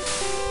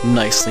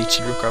nice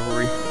Leechy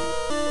recovery.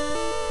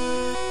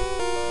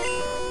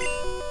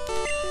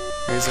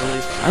 Razor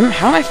Leaf.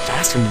 How am I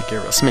faster than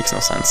Gyarados? Makes no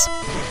sense.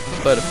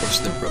 But of course,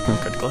 they're broken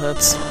critical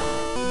hits.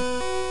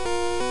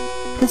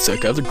 Let's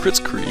check out the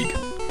Kritzkrieg.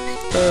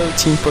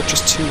 Team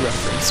Fortress 2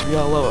 reference. We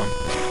all love him.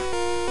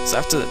 So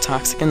after the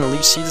Toxic and the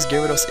Leech Seeds,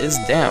 Gyarados is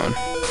down.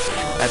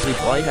 I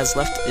believe all he has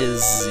left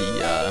is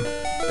the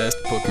best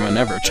Pokemon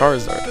ever,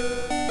 Charizard.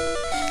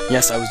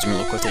 Yes, I was doing a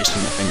little quotation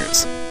with my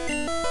fingers.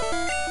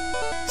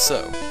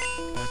 So,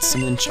 that's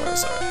something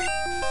Charizard.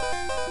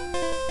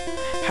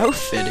 How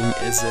fitting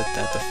is it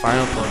that the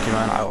final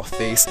Pokemon I will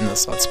face in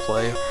this Let's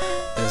Play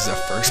is the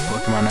first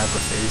Pokemon I ever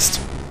faced?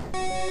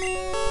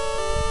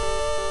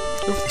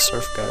 Go for the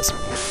Surf, guys.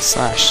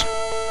 Slash.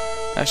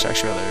 That's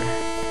actually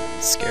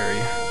rather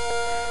scary.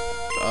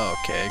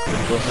 Okay,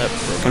 critical hit,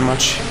 broken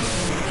much?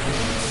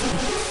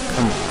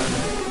 Come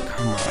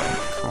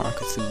on,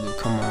 Cthulhu,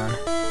 come on.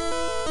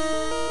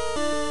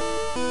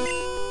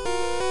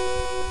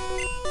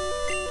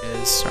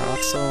 Is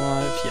Snorlax still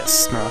alive?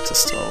 Yes, Snorlax is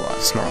still alive.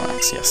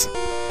 Snorlax, yes.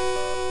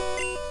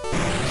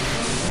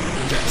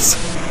 Yes.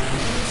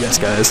 Yes,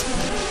 guys.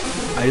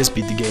 I just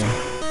beat the game.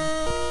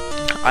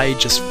 I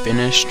just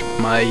finished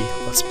my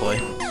Let's Play.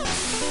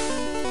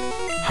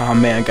 Oh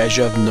man, guys,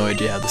 you have no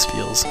idea how this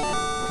feels.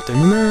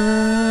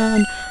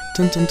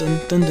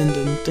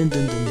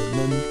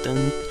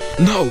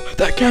 No,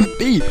 that can't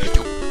be!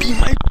 You'll be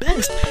my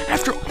best!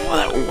 After all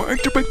that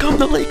work to become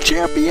the league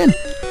champion!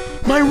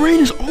 My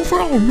reign is over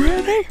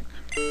already?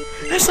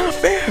 That's not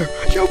fair!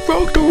 You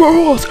broke the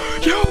rules!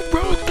 You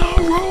broke the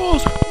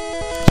rules!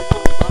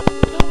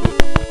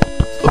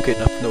 Okay,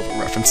 no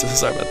references,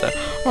 sorry about that.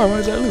 Oh,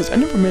 why did I lose? I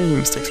never made any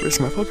mistakes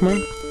racing my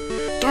Pokemon.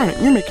 Darn it,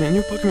 you're making a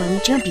new Pokemon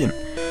League champion!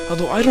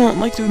 Although I don't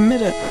like to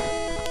admit it.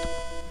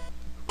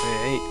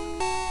 Wait,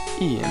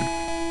 Ian.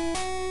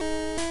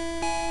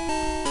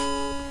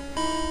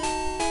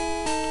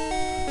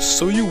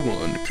 So you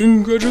won.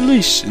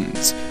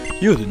 Congratulations!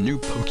 You're the new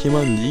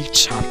Pokemon League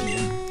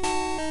champion.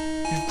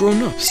 You've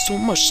grown up so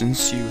much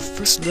since you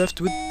first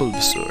left with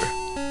Bulbasaur.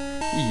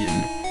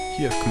 Ian,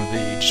 you have come of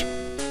age.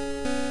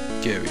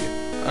 Gary,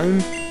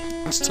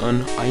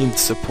 son, I am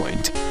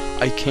disappointed.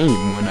 I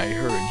came when I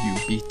heard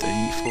you beat the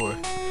Elite Four,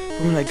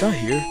 but when I got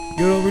here,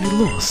 you had already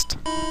lost.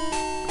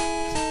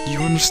 Do you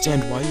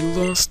understand why you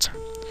lost?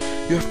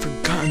 You have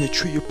forgotten to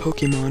treat your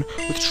Pokemon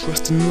with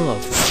trust and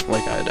love,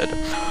 like I did.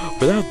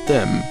 Without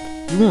them,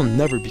 you will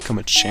never become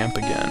a champ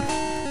again.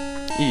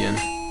 Ian,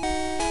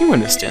 you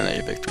understand that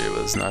your victory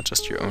was not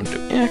just your own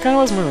doing. Yeah, it kinda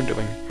was my own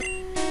doing.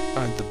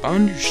 The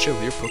bond you share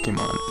with your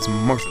Pokemon is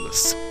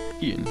marvelous.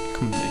 Ian,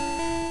 come with me.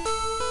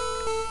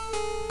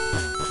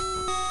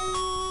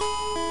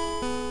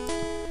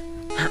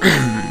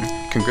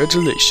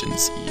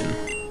 Congratulations, Ian.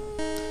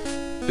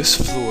 This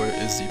floor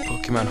is the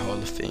Pokemon Hall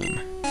of Fame.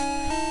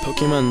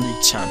 Pokemon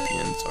League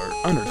champions are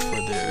honored for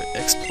their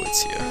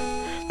exploits here.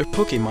 Their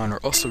Pokemon are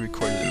also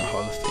recorded in the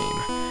Hall of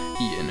Fame.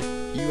 Ian,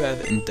 you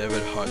have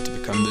endeavored hard to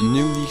become the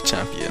new League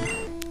champion.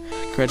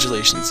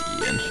 Congratulations,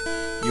 Ian.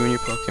 You and your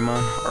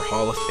Pokemon are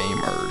Hall of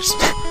Famers.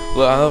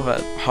 Well, I love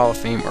that Hall of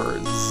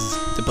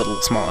Famers. They put a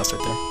little small S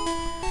right there.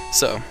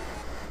 So,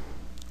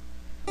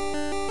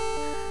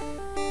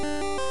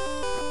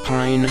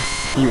 Pine,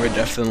 you are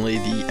definitely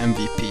the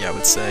MVP, I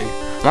would say.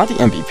 Not the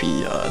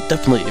MVP,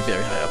 definitely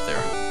very high up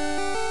there.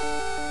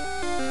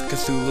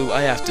 Cthulhu,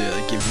 I have to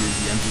give you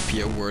the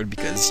MVP award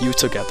because you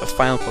took out the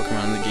final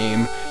Pokemon in the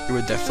game. You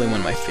were definitely one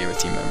of my favorite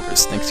team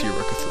members, thanks to your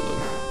work, Cthulhu.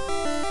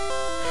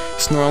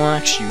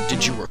 Snorlax, you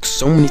did your work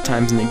so many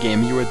times in the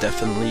game. You were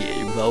definitely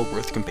a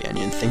well-worth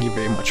companion. Thank you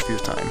very much for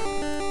your time.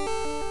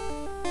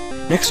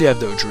 Next we have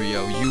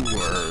Dodrio. You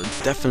were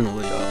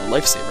definitely a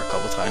lifesaver a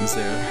couple times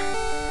there.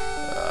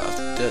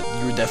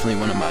 You were definitely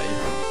one of my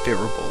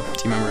favorable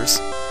team members.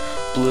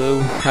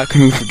 Blue, how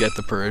can we forget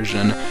the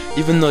Persian?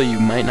 Even though you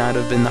might not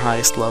have been the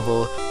highest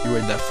level, you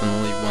were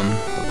definitely one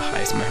of the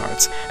highest in my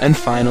hearts. And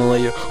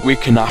finally, we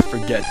cannot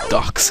forget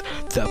Dux,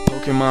 the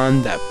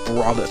Pokemon that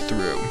brought it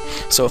through.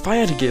 So if I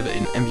had to give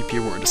an MVP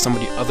award to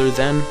somebody other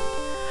than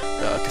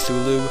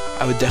Cthulhu,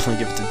 I would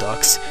definitely give it to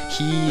Dux.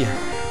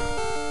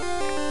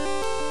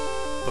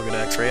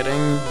 Pokedex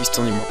rating, you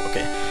still need more,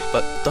 okay.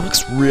 But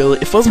Dux really,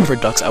 if it wasn't for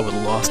Dux, I would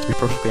have lost, to be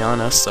perfectly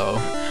honest, so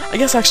I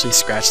guess actually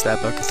scratch that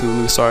about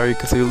Cthulhu, sorry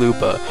Cthulhu,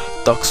 but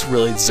Dux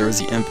really deserves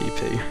the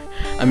MVP.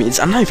 I mean,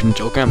 I'm not even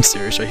joking, I'm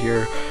serious right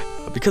here.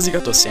 Because you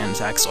got those sand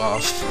attacks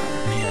off,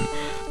 man,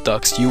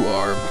 Dux, you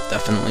are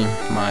definitely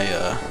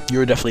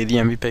you're definitely the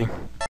MVP.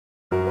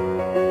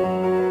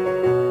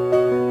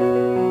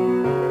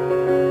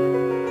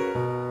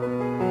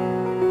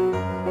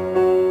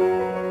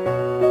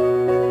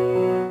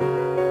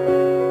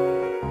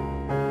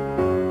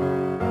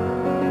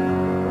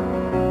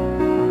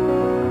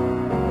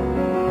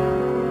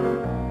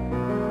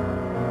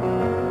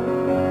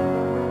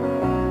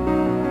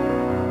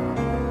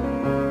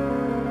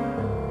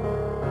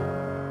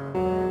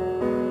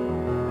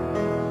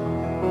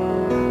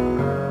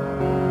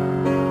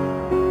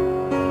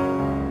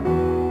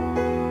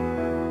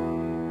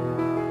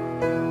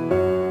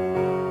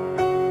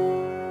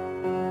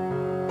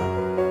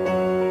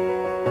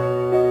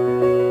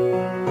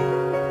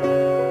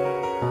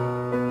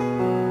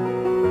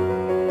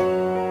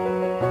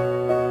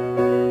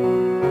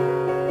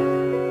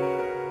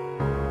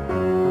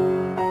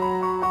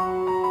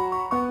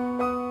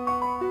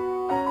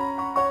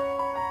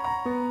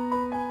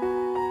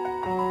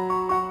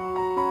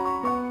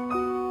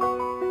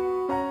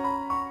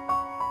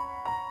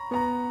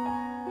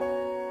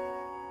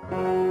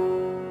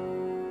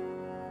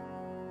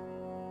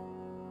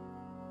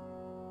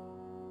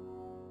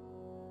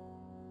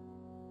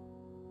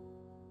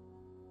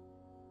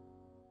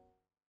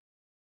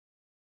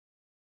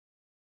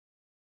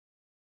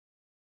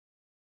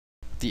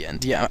 The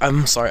end. Yeah,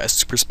 I'm sorry I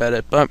super sped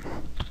it, but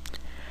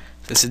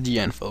this is the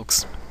end,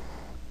 folks.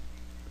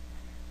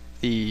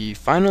 The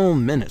final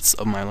minutes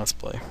of my Let's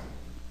Play.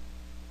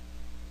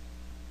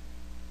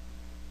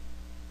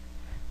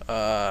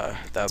 That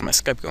was my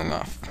Skype going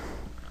off.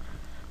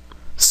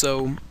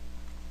 So,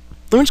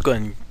 let me just go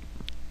ahead and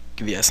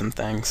give you guys some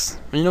thanks.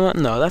 You know what?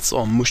 No, that's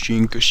all mushy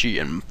and gushy,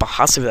 and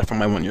I'll save that for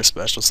my 1 year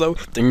special. So,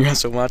 thank you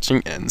guys for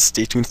watching, and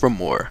stay tuned for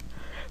more.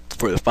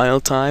 For the final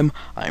time,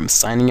 I am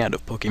signing out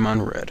of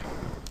Pokemon Red.